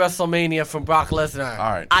after WrestleMania from Brock Lesnar.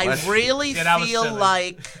 All right. I really that was feel silly.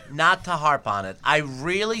 like, not to harp on it, I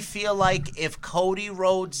really feel like if Cody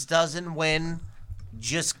Rhodes doesn't win,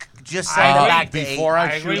 just send it back to before I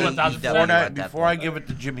I agree shoot with it, that. before I give it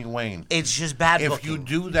to Jimmy Wayne, it's just bad if booking. you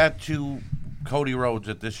do that to Cody Rhodes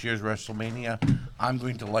at this year's WrestleMania, I'm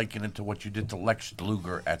going to liken it to what you did to Lex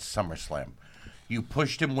Luger at SummerSlam. You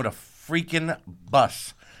pushed him with a freaking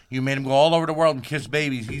bus. You made him go all over the world and kiss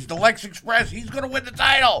babies. He's the Lex Express. He's going to win the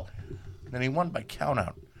title. Then he won by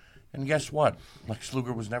countout. And guess what? Lex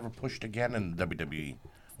Luger was never pushed again in the WWE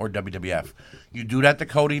or WWF. You do that to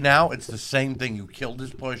Cody now, it's the same thing. You killed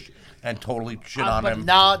his push and totally shit on him.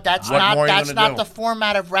 No, that's What more are you not gonna do? the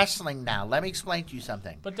format of wrestling now. Let me explain to you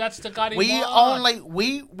something. But that's the guy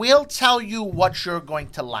We'll tell you what you're going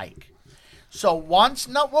to like. So we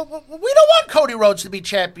don't want Cody Rhodes to be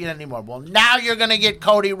champion anymore. Well, now you're going to get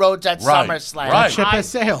Cody Rhodes at SummerSlam. Right. Ship has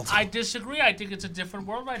sailed. I disagree. I think it's a different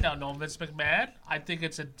world right now. No Vince McMahon. I think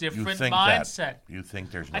it's a different think mindset. that. You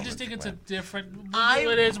think there's no I just think Vince it's a McMahon. different.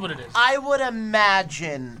 It is what it is. I would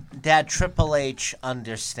imagine that Triple H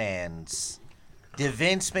understands the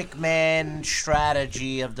Vince McMahon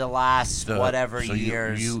strategy of the last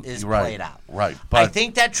years is played out. Right. I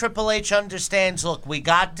think that Triple H understands, look, we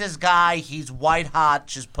got this guy, he's white hot,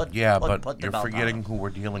 just put the but you're belt forgetting on him. who we're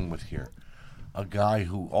dealing with here. A guy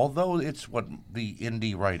who, although it's what the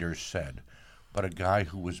indie writers said, but a guy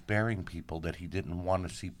who was bearing people that he didn't want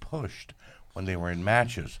to see pushed when they were in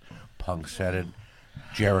matches. Punk said it,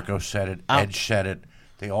 Jericho said it, Edge said it.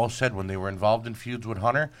 They all said when they were involved in feuds with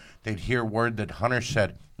Hunter, they'd hear word that Hunter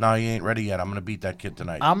said, "No, he ain't ready yet. I'm going to beat that kid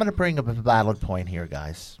tonight." I'm going to bring up a valid point here,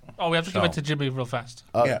 guys. Oh, we have to give it to Jimmy real fast.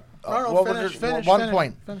 Finish.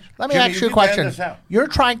 Let me ask you a question. You're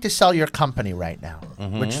trying to sell your company right now,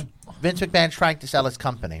 which Vince McMahon's trying to sell his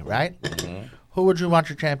company, right? Who would you want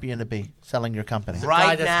your champion to be selling your company?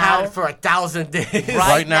 Right That's now, had for 1,000 days.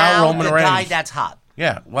 Right now, Roman the Reigns. guy that's hot.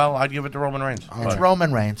 Yeah, well, I'd give it to Roman Reigns. It's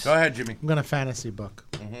Roman Reigns. Go ahead, Jimmy. I'm going to fantasy book.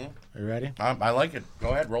 Are you ready? I like it.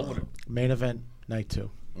 Go ahead, roll with it. Main event, night 2.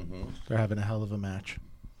 They're having a hell of a match.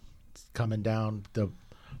 It's coming down. The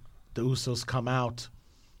Usos come out.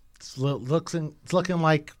 It's looking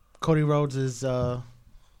like Cody Rhodes'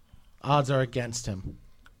 odds are against him.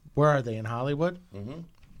 Where are they? In Hollywood?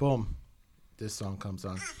 Boom. This song comes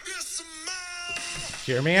on.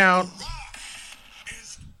 Hear me out.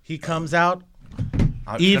 He comes out.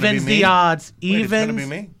 Evens the odds.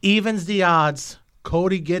 Evens the odds.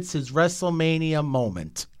 Cody gets his WrestleMania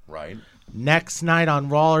moment. Right. Next night on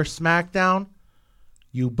Raw or SmackDown,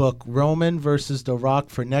 you book Roman versus The Rock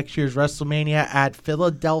for next year's WrestleMania at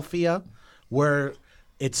Philadelphia, where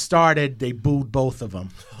it started. They booed both of them.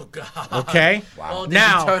 Oh, God. Okay? Wow.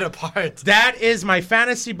 Now, Turn apart. that is my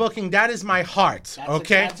fantasy booking. That is my heart.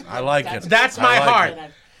 Okay? I like it. That's my heart.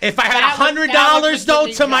 If I had $100 though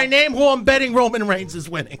to my name, who I'm betting Roman Reigns is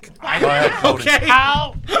winning. Go ahead, Cody. Okay.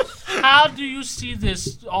 How do you see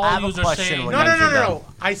this? All you are saying. No.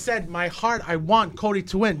 I said my heart. I want Cody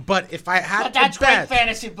to win, but if I had That's to bet, great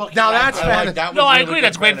fantasy booking. now that's fantasy. I agree.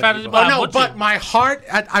 That's great fantasy. Oh no, but my heart,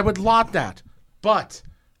 I would lot that. But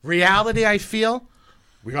reality, I feel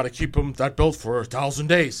we got to keep him that belt for 1,000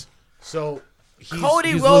 days. So.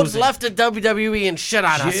 Cody Rhodes left the WWE and shit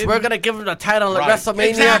on us. We're going to give him the title at WrestleMania.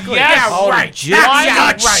 Exactly. Yes. Yeah,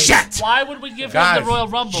 right. Why would we give him the Royal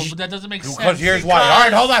Rumble? That doesn't make sense. Because here's why. All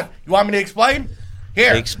right, hold on. You want me to explain?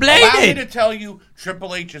 Here. Explain Allow me it. to tell you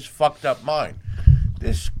Triple H's fucked up mind.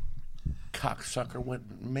 This cocksucker went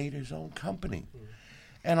and made his own company.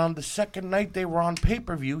 And on the second night they were on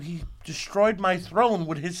pay-per-view, he destroyed my throne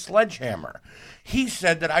with his sledgehammer. He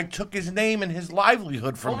said that I took his name and his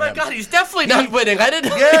livelihood from him. Oh, my God, he's definitely not winning. I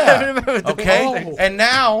didn't remember. Okay, and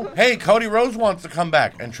now, hey, Cody Rhodes wants to come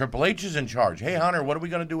back, and Triple H is in charge. Hey, Hunter, what are we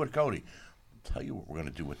going to do with Cody? I'll tell you what we're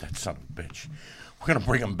going to do with that son of a bitch. We're going to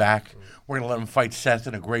bring him back. We're going to let him fight Seth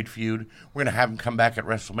in a great feud. We're going to have him come back at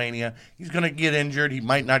WrestleMania. He's going to get injured. He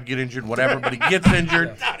might not get injured, whatever, but he gets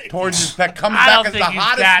injured towards his pec, comes back as the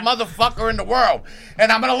hottest motherfucker in the world.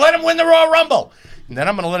 And I'm going to let him win the Royal Rumble. And then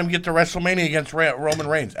I'm going to let him get to WrestleMania against Roman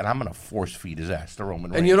Reigns. And I'm going to force feed his ass to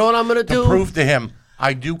Roman Reigns. And you know what I'm going to do? To prove to him,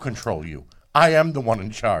 I do control you. I am the one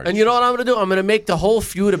in charge. And you know what I'm going to do? I'm going to make the whole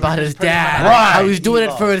feud about his dad. Right. How he's doing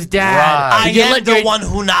it for his dad. Right. I am the one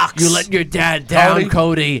who knocks. You let your dad down,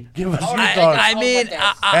 Cody. Give us your thoughts. I mean,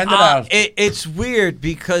 it's weird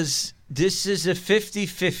because this is a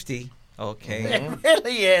 50-50. Okay. It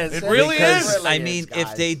really is. It really is. I mean,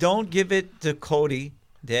 if they don't give it to Cody,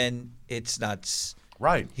 then it's nuts.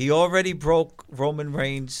 Right. He already broke Roman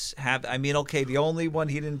Reigns. The only one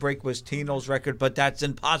he didn't break was Tino's record, but that's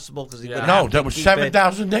impossible because that was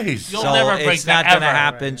 7,000 days. You'll never break it's not going to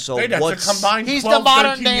happen. Right. So that's a combined he's 12, the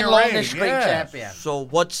modern day 13-year longest streak reign. champion. So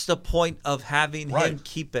what's the point of having him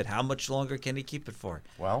keep it? How much longer can he keep it for?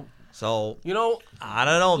 Well, so you know, I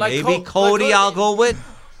don't know. like Maybe Cody, I'll go with.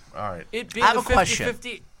 All right. It being I have a 50, question.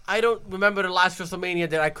 50, I don't remember the last WrestleMania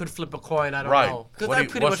that I could flip a coin. I don't know.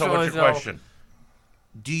 What's your question?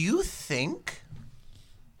 Do you think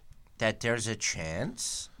that there's a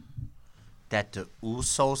chance that the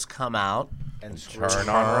Usos come out and turn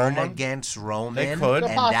on Roman against Roman? They could.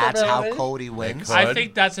 And that's how Cody wins? I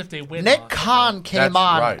think that's if they win. Nick Khan came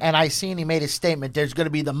on, right. and I seen he made a statement. There's going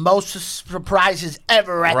to be the most surprises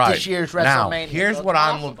ever at this year's WrestleMania. Now, here's what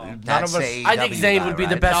I'm looking. None of us. I think Zayn would be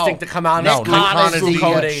the best thing to come out. No, Nick Khan is the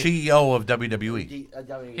Cody. CEO of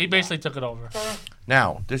WWE. He basically took it over.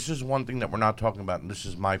 Now, this is one thing that we're not talking about, and this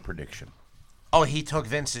is my prediction. Oh, he took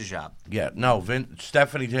Vince's job. Yeah, no,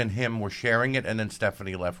 Stephanie and him were sharing it, and then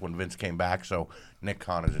Stephanie left when Vince came back, so Nick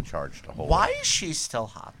Khan is in charge the whole Why way. is she still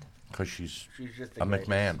hot? Because she's just a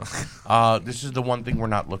McMahon. This is the one thing we're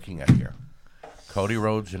not looking at here. Cody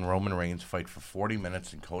Rhodes and Roman Reigns fight for 40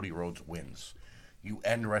 minutes, and Cody Rhodes wins. You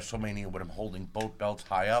end WrestleMania with him holding both belts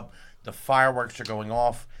high up. The fireworks are going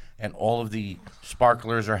off, and all of the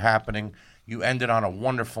sparklers are happening. You ended on a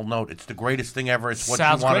wonderful note. It's the greatest thing ever. It's what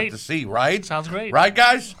you wanted to see, right? Sounds great. Right,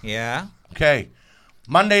 guys? Yeah. Okay.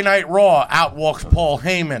 Monday Night Raw, out walks Paul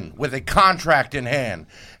Heyman with a contract in hand.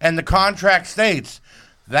 And the contract states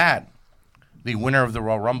that the winner of the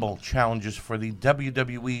Royal Rumble challenges for the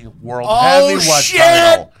WWE World Heavyweight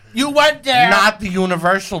title. You went there. Not the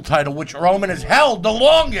Universal title, which Roman has held the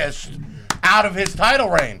longest out of his title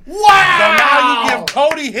reign. Wow! So now you give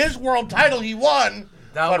Cody his world title he won.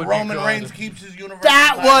 But Roman Reigns keeps his Universal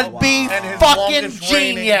title. That would be and his fucking longest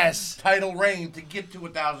reigning genius. Title reign to get to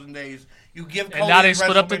 1,000 days. You give Cody and now they his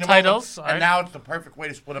split up the WrestleMania titles. moment, and now it's the perfect way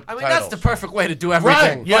to split up the titles. That's the perfect way to do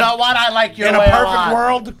everything. Right. You know what? I like your In way a perfect lot.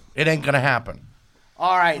 world, it ain't going to happen.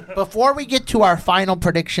 All right. Before we get to our final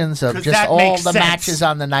predictions of 'Cause just that all makes the sense. matches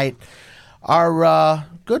on the night, our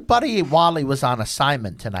good buddy Wally was on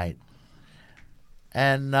assignment tonight.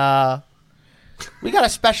 And we got a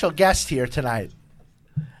special guest here tonight.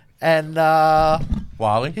 And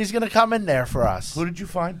Wally? he's going to come in there for us. Who did you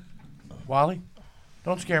find? Wally?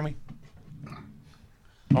 Don't scare me.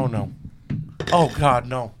 Oh, no. Oh, God,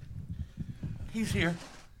 no. He's here.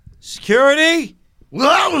 Security? Well,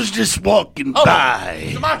 I was just walking by,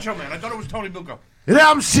 It's the Macho Man. I thought it was Tony Bucco. and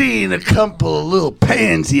I'm seeing a couple of little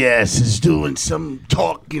pansy asses doing some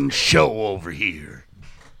talking show over here.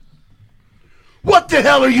 What the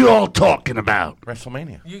hell are you all talking about?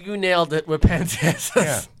 WrestleMania. You nailed it with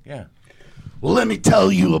Pantassus. Yeah. Well, let me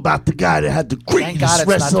tell you about the guy that had the Thank greatest God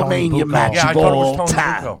it's not Tony WrestleMania Bucco. match Yeah, I of thought it was all Tony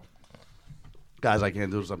time. Bucco. Guys, I can't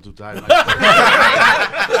do this. I'm too tired. All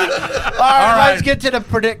right, let's get to the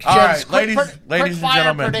predictions. All right, Quick ladies and fire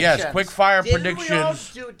gentlemen. Yes, predictions. quick fire Didn't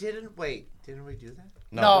predictions. Didn't we do that?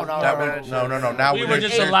 No. Now We we're were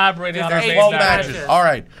just elaborating on our There's main 12 matches. matches. All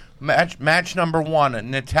right. Match number 1.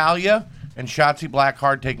 Natalya and Shotzi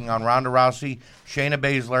Blackheart taking on Ronda Rousey, Shayna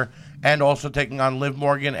Baszler, and also taking on Liv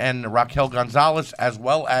Morgan and Raquel Gonzalez, as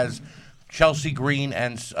well as Chelsea Green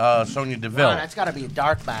and Sonya Deville. Oh, that's got to be a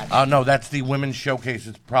dark match. No, that's the women's showcase.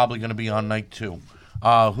 It's probably going to be on night 2.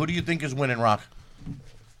 Who do you think is winning, Rock?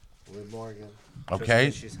 Liv Morgan.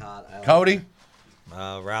 Okay. She's hot. Cody?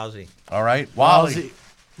 Rousey. All right. Wally?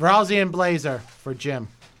 Rousey and Blazer for Jim.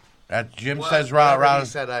 Jim says Rousey.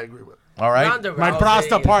 said I agree with. All right. My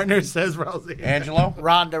Brasta partner says Rousey. Angelo?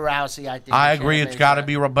 Ronda Rousey, I think. I agree. It's got to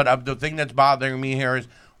be. But the thing that's bothering me here is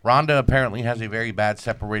Ronda apparently has a very bad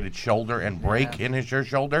separated shoulder and break in her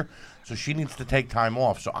shoulder. So she needs to take time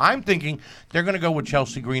off. So I'm thinking they're going to go with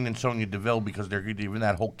Chelsea Green and Sonya Deville because they're giving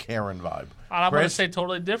that whole Karen vibe. I'm going to say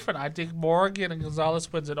totally different. I think Morgan and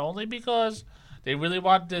Gonzalez wins it only because they really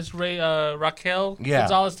want this Raquel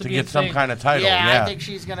Gonzalez to be get some kind of title. I think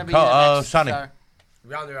she's going to be the next Sonny.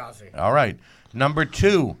 Ronda Rousey. All right. Number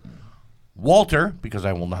 2, Walter, because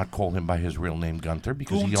I will not call him by his real name, Gunther,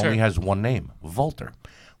 because he only has one name, Walter,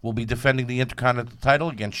 will be defending the Intercontinental title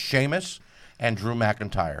against Sheamus and Drew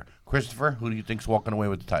McIntyre. Christopher, who do you think's walking away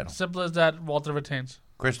with the title? Simple as that, Walter retains.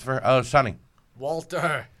 Christopher, Sonny.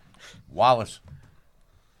 Walter. Wallace.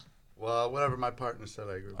 Well, whatever my partner said,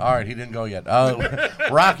 I agree. All right, he didn't go yet.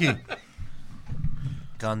 Rocky.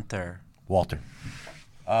 Gunther. Walter.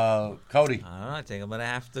 Cody. I think I'm going to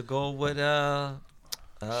have to go with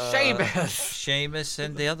Sheamus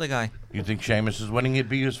and the other guy. You think Sheamus is winning? It'd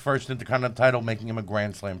be his first Intercontinental title, making him a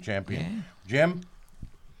Grand Slam champion. Yeah. Jim?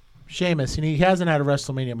 Sheamus, he hasn't had a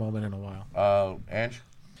WrestleMania moment in a while. Ange?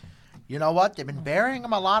 You know what? They've been burying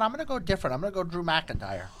him a lot. I'm going to go different. I'm going to go Drew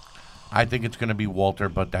McIntyre. I think it's going to be Walter,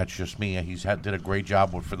 but that's just me. He's did a great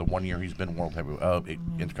job for the 1 year he's been World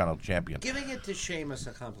Intercontinental Champion. Giving it to Sheamus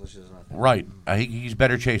accomplishes nothing. Right. He's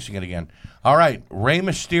better chasing it again. All right. Rey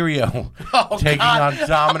Mysterio taking on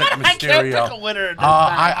Dominic Mysterio. I can't pick a winner in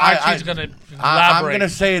this I'm going to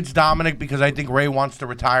say it's Dominic because I think Rey wants to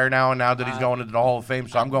retire now, and now that he's going into the Hall of Fame,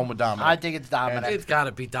 so I'm going with Dominic. I think it's Dominic. It's got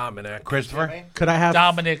to be Dominic. Christopher? Could I have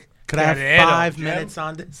Dominic? Could I have 5 minutes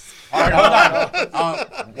on this? All right, hold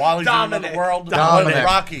on. While he's in the world,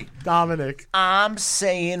 Rocky. Dominic. I'm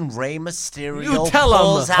saying Rey Mysterio You tell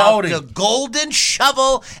pulls him, out Cody. the golden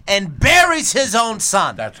shovel and buries his own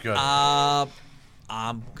son. That's good.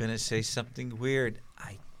 I'm going to say something weird.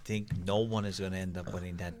 I think no one is going to end up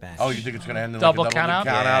winning that match. Oh, you think it's going to end in Double like a double count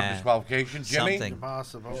count out? out disqualification? Jimmy? Something.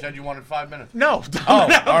 Impossible. You said you wanted 5 minutes. No. All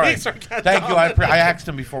right. Thank you. I asked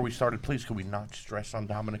him before we started, please, could we not stress on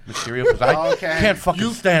Dominic Mysterio? Because I can't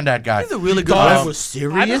fucking stand that guy. He's a really good I guy. was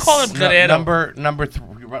serious. I've been calling him Guerrero. Number 3.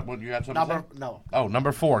 You had something to say? No. Oh,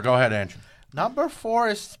 number 4. Go ahead, Ange. Number 4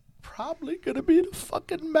 is probably going to be the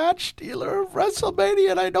fucking match stealer of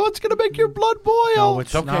WrestleMania, and I know it's going to make your blood boil. No,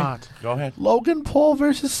 it's Okay. not. Go ahead. Logan Paul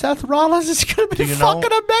versus Seth Rollins is going to be fucking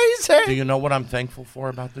amazing. Do you know what I'm thankful for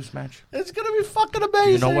about this match? It's going to be fucking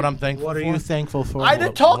amazing. You know what I'm thankful What for? are you thankful for? I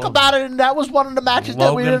didn't talk about it, and that was one of the matches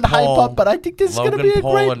that we Logan didn't hype Paul- up, but I think this is going to be a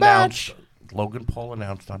great match. Logan Paul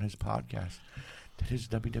announced on his podcast that his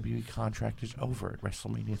WWE contract is over at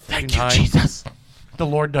WrestleMania 39. Thank you, Jesus. The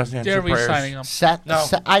Lord does answer They're prayers. re-signing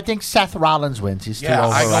him. I think Seth Rollins wins. He's too over.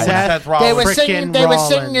 I go with right now. Seth Rollins. They were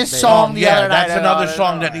singing his song the other night. That's another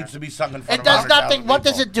song that needs to be sung in front It of does 100,000 nothing. What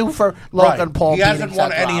does people. it do for Logan Paul? He hasn't beating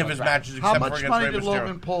won Seth any Rollins, of his right? matches How except for much against money Rey did Mysterio.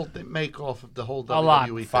 Logan Paul make off of the whole A lot.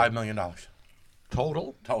 WWE? $5 million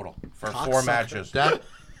Total? total for 4 matches. That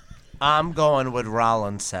I'm going with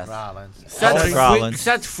Rollins, Seth. Seth Rollins.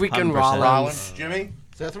 Seth freaking 100%. Rollins. Rollins, Jimmy,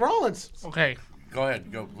 Seth Rollins. Okay, go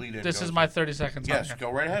ahead, go lead in. this go. is my 30 seconds. on Yes, here.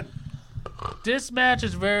 go right ahead. This match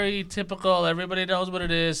is very typical. Everybody knows what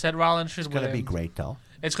it is. Seth Rollins should win. It's going to be great, though.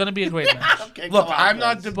 It's going to be a great match. Look, I'm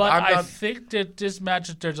not. But I'm I not. think that this match,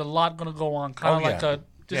 there's a lot going to go on. Kind of Oh, like yeah. a.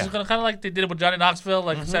 This Yeah. is going to kind of like they did it with Johnny Knoxville,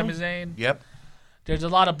 like Sami Zayn. Yep. There's a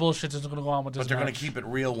lot of bullshit that's going to go on with this But they're going match. to keep it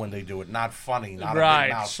real when they do it, not funny, not a big Right.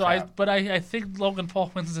 mouth So trap. I think Logan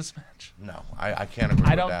Paul wins this match. No, I can't agree I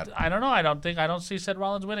with don't. that. I don't know. I don't see Seth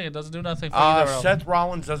Rollins winning. It doesn't do nothing for either of them. Seth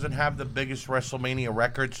Rollins doesn't have the biggest WrestleMania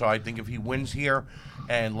record, so I think if he wins here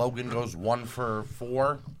and Logan goes 1 for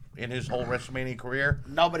 4 in his whole WrestleMania career,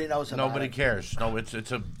 Nobody knows about nobody it. cares. No, it's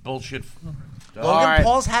a bullshit. Logan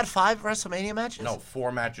Paul's had 5 WrestleMania matches? No,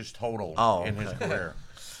 4 matches total Oh, in his career.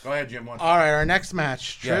 Go ahead, Jim. All right, our next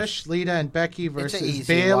match: Yes. Trish, Lita, and Becky It's versus an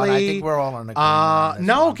easy Bailey. one. I think we're all on agreement on this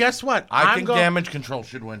No, one. guess what? I I'm think go- Damage Control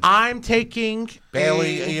should win. I'm taking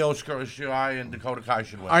Bailey, a- Io Shirai, and Dakota Kai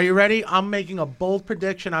should win. Are you ready? I'm making a bold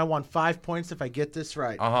prediction. I want 5 points if I get this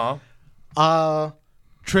right.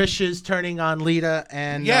 Trish is turning on Lita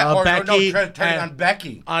and Becky. turning on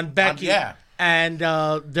Becky. On Becky. Yeah. And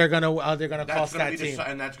they're gonna cost gonna that be team.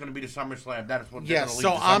 and that's going to be the SummerSlam. That's what. Yes. They're So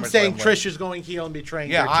gonna lead I'm the saying SummerSlam Trish with. is going heel and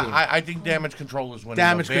betraying Yeah, their team. I think Damage Control is winning.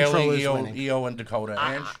 Damage though. Control Bailey, is Io, winning. Io and Dakota.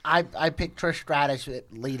 Ange? I picked Trish Stratus with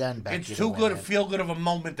Lita and Becky. It's to too win good, it. feel good of a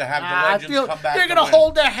moment to have the I legends feel come back. they're to gonna win.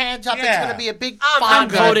 hold their hands up. It's Yeah. gonna be a big. I'm fun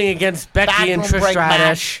voting against Becky and bathroom Trish break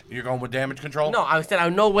Stratus. You're going with Damage Control? No, I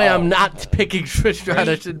said no way. I'm not picking Trish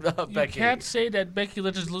Stratus and You Becky. can't say that Becky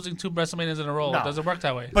Lynch is losing 2 WrestleManias in a row. No. It doesn't work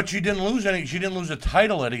that way. But she didn't lose any. she didn't lose a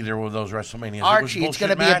title at either of those WrestleManias. Archie, it's going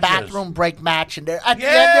to be a bathroom break match, and at the end,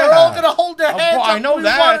 they're all going to hold their hands up. I know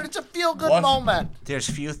that. It's a feel-good moment. There's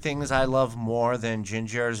few things I love more than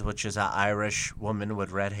Ginger's, which is an Irish woman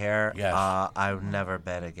with red hair. Yes. I would never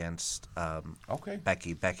bet against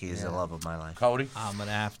Becky. Becky is the love of my life. Cody? I'm going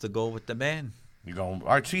to have to go with the man. You're going. All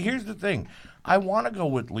right, see, here's the thing. I want to go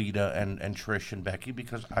with Lita and Trish and Becky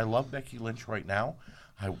because I love Becky Lynch right now.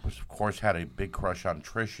 I of course, had a big crush on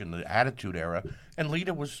Trish in the Attitude Era, and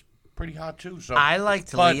Lita was pretty hot too. So I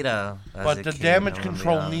liked Lita, but the Damage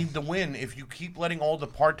Control need the win. If you keep letting all the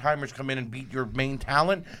part-timers come in and beat your main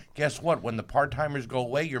talent, guess what? When the part-timers go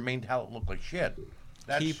away, your main talent look like shit.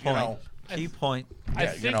 That's, Key point. Key point. I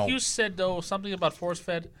think you said though something about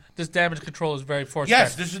force-fed. This Damage Control is very force-fed.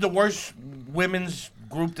 Yes, this is the worst women's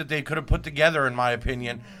group that they could have put together, in my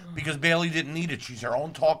opinion. Because Bayley didn't need it. She's her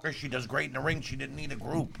own talker. She does great in the ring. She didn't need a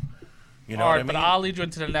group. You know all right, what I mean? but I'll lead you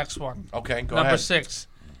into the next one. Okay, go Number ahead. 6.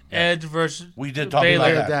 Edge versus We did talk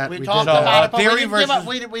Baylor. about that. We talked about it, but Theory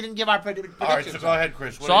we didn't give our predictions. All right, so go ahead,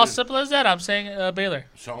 Chris. It's all simple as that. I'm saying Baylor.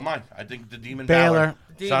 So am I. I think the Demon Baylor.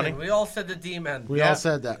 Sonny? We all said the Demon. We all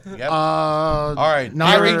said that. Yep. All right.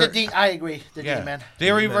 I agree. The Demon.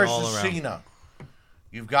 Theory versus Cena.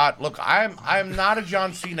 You've got. Look, I'm not a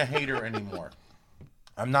John Cena hater anymore.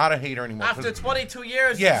 I'm not a hater anymore. After 22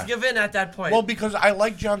 years, you just give in at that point. Well, because I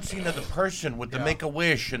like John Cena, the person, with the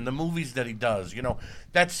Make-A-Wish and the movies that he does. You know,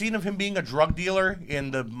 that scene of him being a drug dealer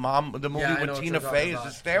in the movie with Tina Fey is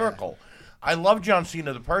hysterical. I love John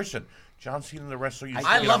Cena, the person. John Cena, the wrestler, used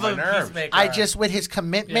to get on my nerves. I just, with his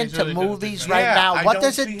commitment to movies right now, what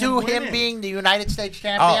does it do him being the United States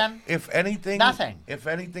champion? If anything, nothing. If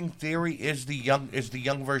anything, Theory is the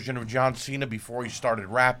young version of John Cena before he started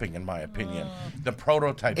rapping, in my opinion. The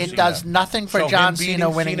prototype. It Cena. does nothing for John Cena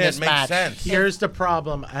winning Cena, this match. Sense. Here's the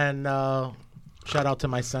problem, and shout out to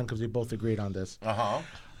my son because we both agreed on this.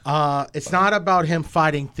 It's not about him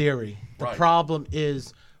fighting Theory. The problem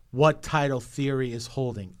is what title Theory is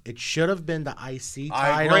holding. It should have been the IC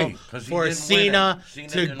title for Cena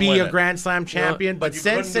to be a Grand Slam champion, but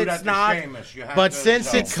since it's not,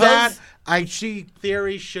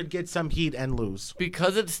 Theory should get some heat and lose.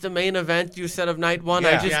 Because it's the main event you said of night one,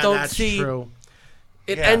 I just don't see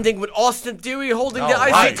it ending with Austin Theory holding the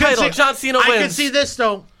IC title. John Cena wins. I can see this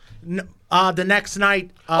though. The next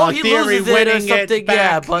night, he Theory loses winning it or something, it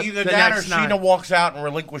back. but either that or Cena walks out and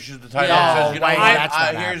relinquishes the title. And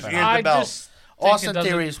says, here's the belt. Austin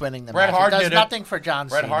Theory is winning the Bret match. Hart It does did nothing for John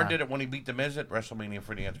Cena. Bret Hart did it when he beat The Miz at WrestleMania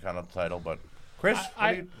for the Intercontinental title. But Chris,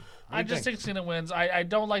 I just think Cena wins. I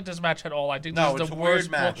don't like this match at all. I think no, this is it's the a weird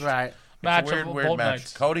worst match. match it's a of weird both match.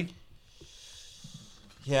 nights. Cody?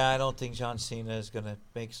 Yeah, I don't think John Cena is going to...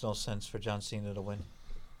 Makes no sense for John Cena to win.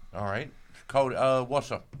 All right. Cody,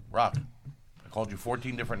 what's up? Rock. I called you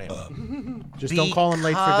 14 different names. Just don't call him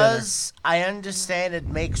late for dinner. Because I understand it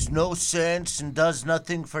makes no sense and does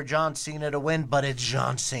nothing for John Cena to win, but it's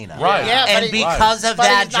John Cena. Right. Yeah, and because of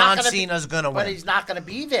that, John Cena's going to win. But he's not going to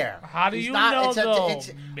be there. How do you know, though?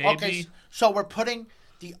 Maybe. Okay, so we're putting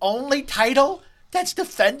the only title that's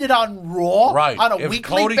defended on Raw on a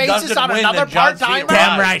weekly basis on another part-timer?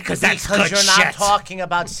 Damn right, because you're not talking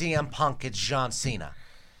about CM Punk. It's John Cena.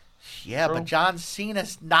 Yeah, but John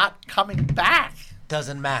Cena's not coming back.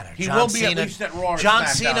 Doesn't matter. He will be at least at Raw or John SmackDown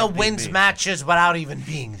Cena if wins need be. matches without even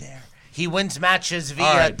being there. He wins matches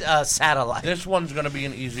via satellite. This one's going to be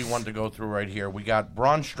an easy one to go through right here. We got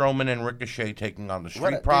Braun Strowman and Ricochet taking on the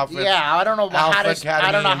Street Profits. Yeah, I don't know how this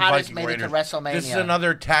Viking made it to Raiders. WrestleMania. This is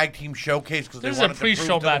another tag team showcase because they This is wanted a pre-show to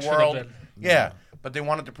prove match to the should have world. been. Yeah, but they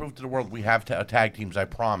wanted to prove to the world we have tag teams, I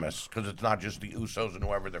promise, because it's not just the Usos and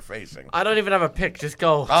whoever they're facing. I don't even have a pick. Just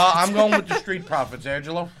go. I'm going with the Street Profits,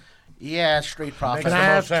 Angelo. Yeah, Street Profits. Can I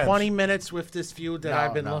have 20 minutes with this feud that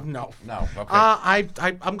I've been loving? No. Okay.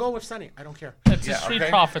 I'm going with Sonny. I don't care. It's a Street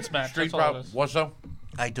Profits match. Street Profits. What's up?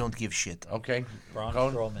 I don't give shit. Okay. Braun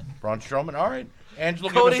Strowman. Braun Strowman. All right. Angelo,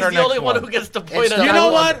 Cody's give us our the next only one who gets the point. You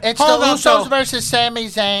know what? It's the Usos versus Sami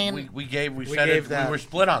Zayn. We were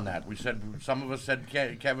split on that. We said some of us said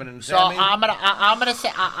Kevin and Sami. So I'm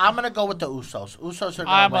gonna go with the Usos. Usos are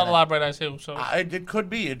gonna win. Elaborate. I say Usos. It could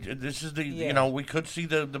be. This is the we could see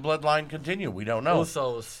the bloodline continue. We don't know.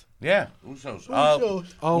 Usos. Yeah, Usos.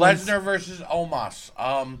 Lesnar versus Omos.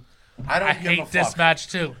 I hate this match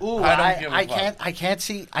too. Ooh, I can't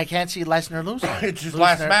see Lesnar losing. It's his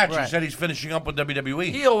last match. Right. He said he's finishing up with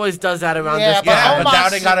WWE. He always does that around this time. Yeah, but now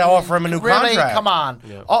they got to offer him a new contract. Come on.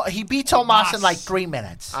 Yeah. Oh, he beats Omos in like 3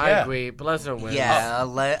 minutes. I agree. But Lesnar wins. Yeah, a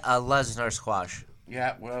Lesnar squash.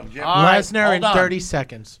 Yeah, well, Lesnar in 30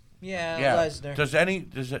 seconds. Yeah, Lesnar.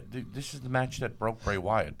 This is the match that broke Bray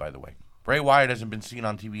Wyatt, by the way. Bray Wyatt hasn't been seen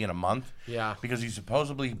on TV in a month. Yeah. Because he's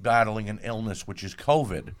supposedly battling an illness, which is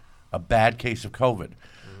COVID, a bad case of COVID.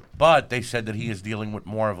 But they said that he is dealing with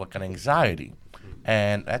more of like an anxiety.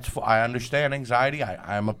 And I understand anxiety.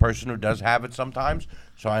 I'm a person who does have it sometimes,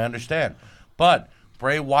 so I understand. But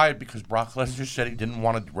Bray Wyatt, because Brock Lesnar said he didn't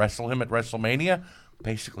want to wrestle him at WrestleMania,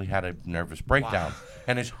 basically had a nervous breakdown. Wow.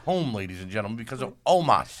 And is home, ladies and gentlemen, because of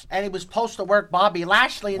Omos. And he was supposed to work Bobby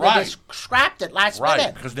Lashley, and they just scrapped it last minute.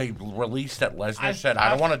 Right, because they released that Lesnar said, I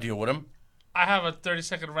don't want to deal with him. I have a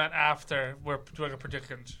 30-second rant after we're doing a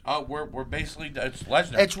predictions. We're basically, it's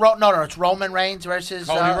Lesnar. It's it's Roman Reigns versus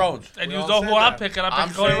Cody Rhodes. And you know who I'm picking. I'm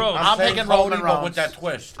picking Cody Rhodes. I'm picking Roman Reigns, but with that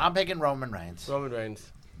twist. I'm picking Roman Reigns. Roman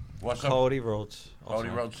Reigns. What's up? Cody Rhodes. Cody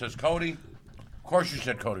Rhodes says Cody. Of course you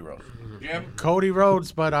said Cody Rhodes. Jim? Cody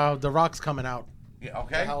Rhodes, but The Rock's coming out. Yeah,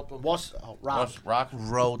 okay. To help him. What's Rock?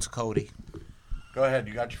 Rhodes, Cody. Go ahead.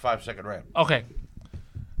 You got your 5-second rant. Okay.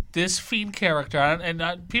 This Fiend character,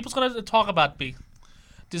 and people's going to talk about me.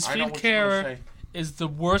 This Fiend character is the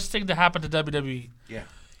worst thing to happen to WWE. Yeah.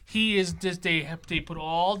 He is just, they put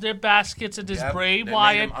all their baskets in this Bray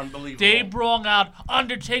Wyatt. They brought out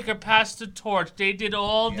Undertaker, passed the torch. They did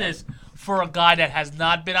all this for a guy that has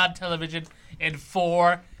not been on television in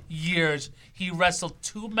 4 years. He wrestled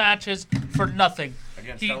 2 matches for nothing.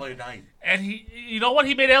 Against LA Knight. And you know what?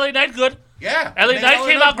 He made LA Knight good. Yeah. LA Knight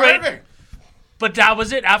came out great. But that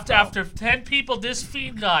was it. After 10 people, this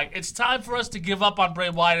Fiend guy, it's time for us to give up on Bray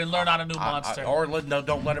Wyatt and learn on a new monster.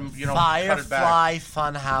 Don't let him, Firefly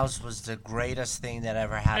Funhouse was the greatest thing that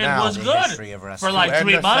ever happened in the history of wrestling. For like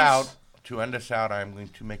 3 months. To end us out, I'm going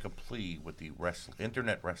to make a plea with the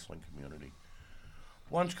internet wrestling community.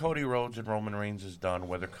 Once Cody Rhodes and Roman Reigns is done,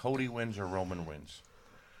 whether Cody wins or Roman wins,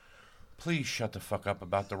 please shut the fuck up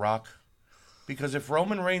about The Rock. Because if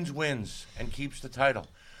Roman Reigns wins and keeps the title,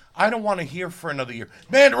 I don't want to hear for another year.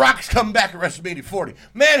 Man, The Rock's coming back at WrestleMania 40.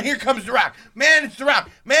 Man, here comes The Rock. Man, it's The Rock.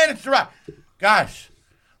 Man, it's The Rock. Guys,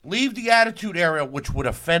 leave the Attitude Era, which would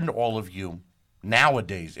offend all of you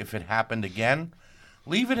nowadays if it happened again.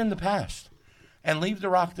 Leave it in the past. And leave The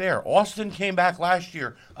Rock there. Austin came back last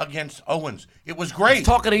year against Owens. It was great. I'm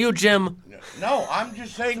talking to you, Jim. No, I'm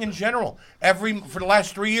just saying in general. For the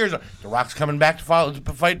last 3 years, The Rock's coming back to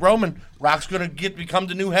fight Roman. Rock's going to become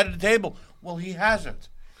the new head of the table. Well, he hasn't.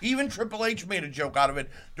 Even Triple H made a joke out of it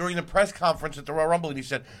during the press conference at the Royal Rumble, and he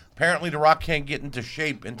said, apparently The Rock can't get into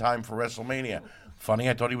shape in time for WrestleMania. Funny,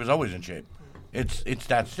 I thought he was always in shape. It's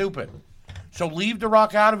that stupid. So leave The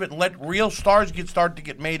Rock out of it and let real stars start to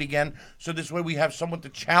get made again, so this way we have someone to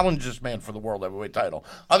challenge this man for the World Heavyweight title.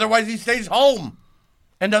 Otherwise, he stays home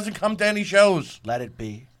and doesn't come to any shows. Let it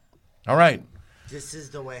be. All right. This is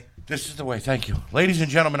the way. This is the way. Thank you. Ladies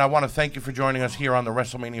and gentlemen, I want to thank you for joining us here on the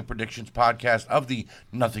WrestleMania Predictions podcast of the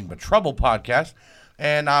Nothing But Trouble podcast.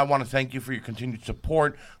 And I want to thank you for your continued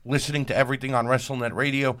support, listening to everything on WrestleNet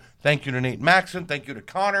Radio. Thank you to Nate Maxson. Thank you to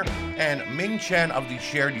Connor and Ming Chen of the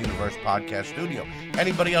Shared Universe podcast studio.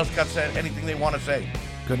 Anybody else got anything they want to say?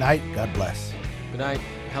 Good night. God bless. Good night.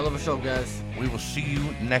 Hell of a show, guys. We will see you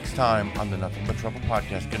next time on the Nothing But Trouble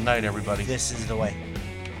podcast. Good night, everybody. This is the way.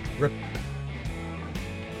 Rip.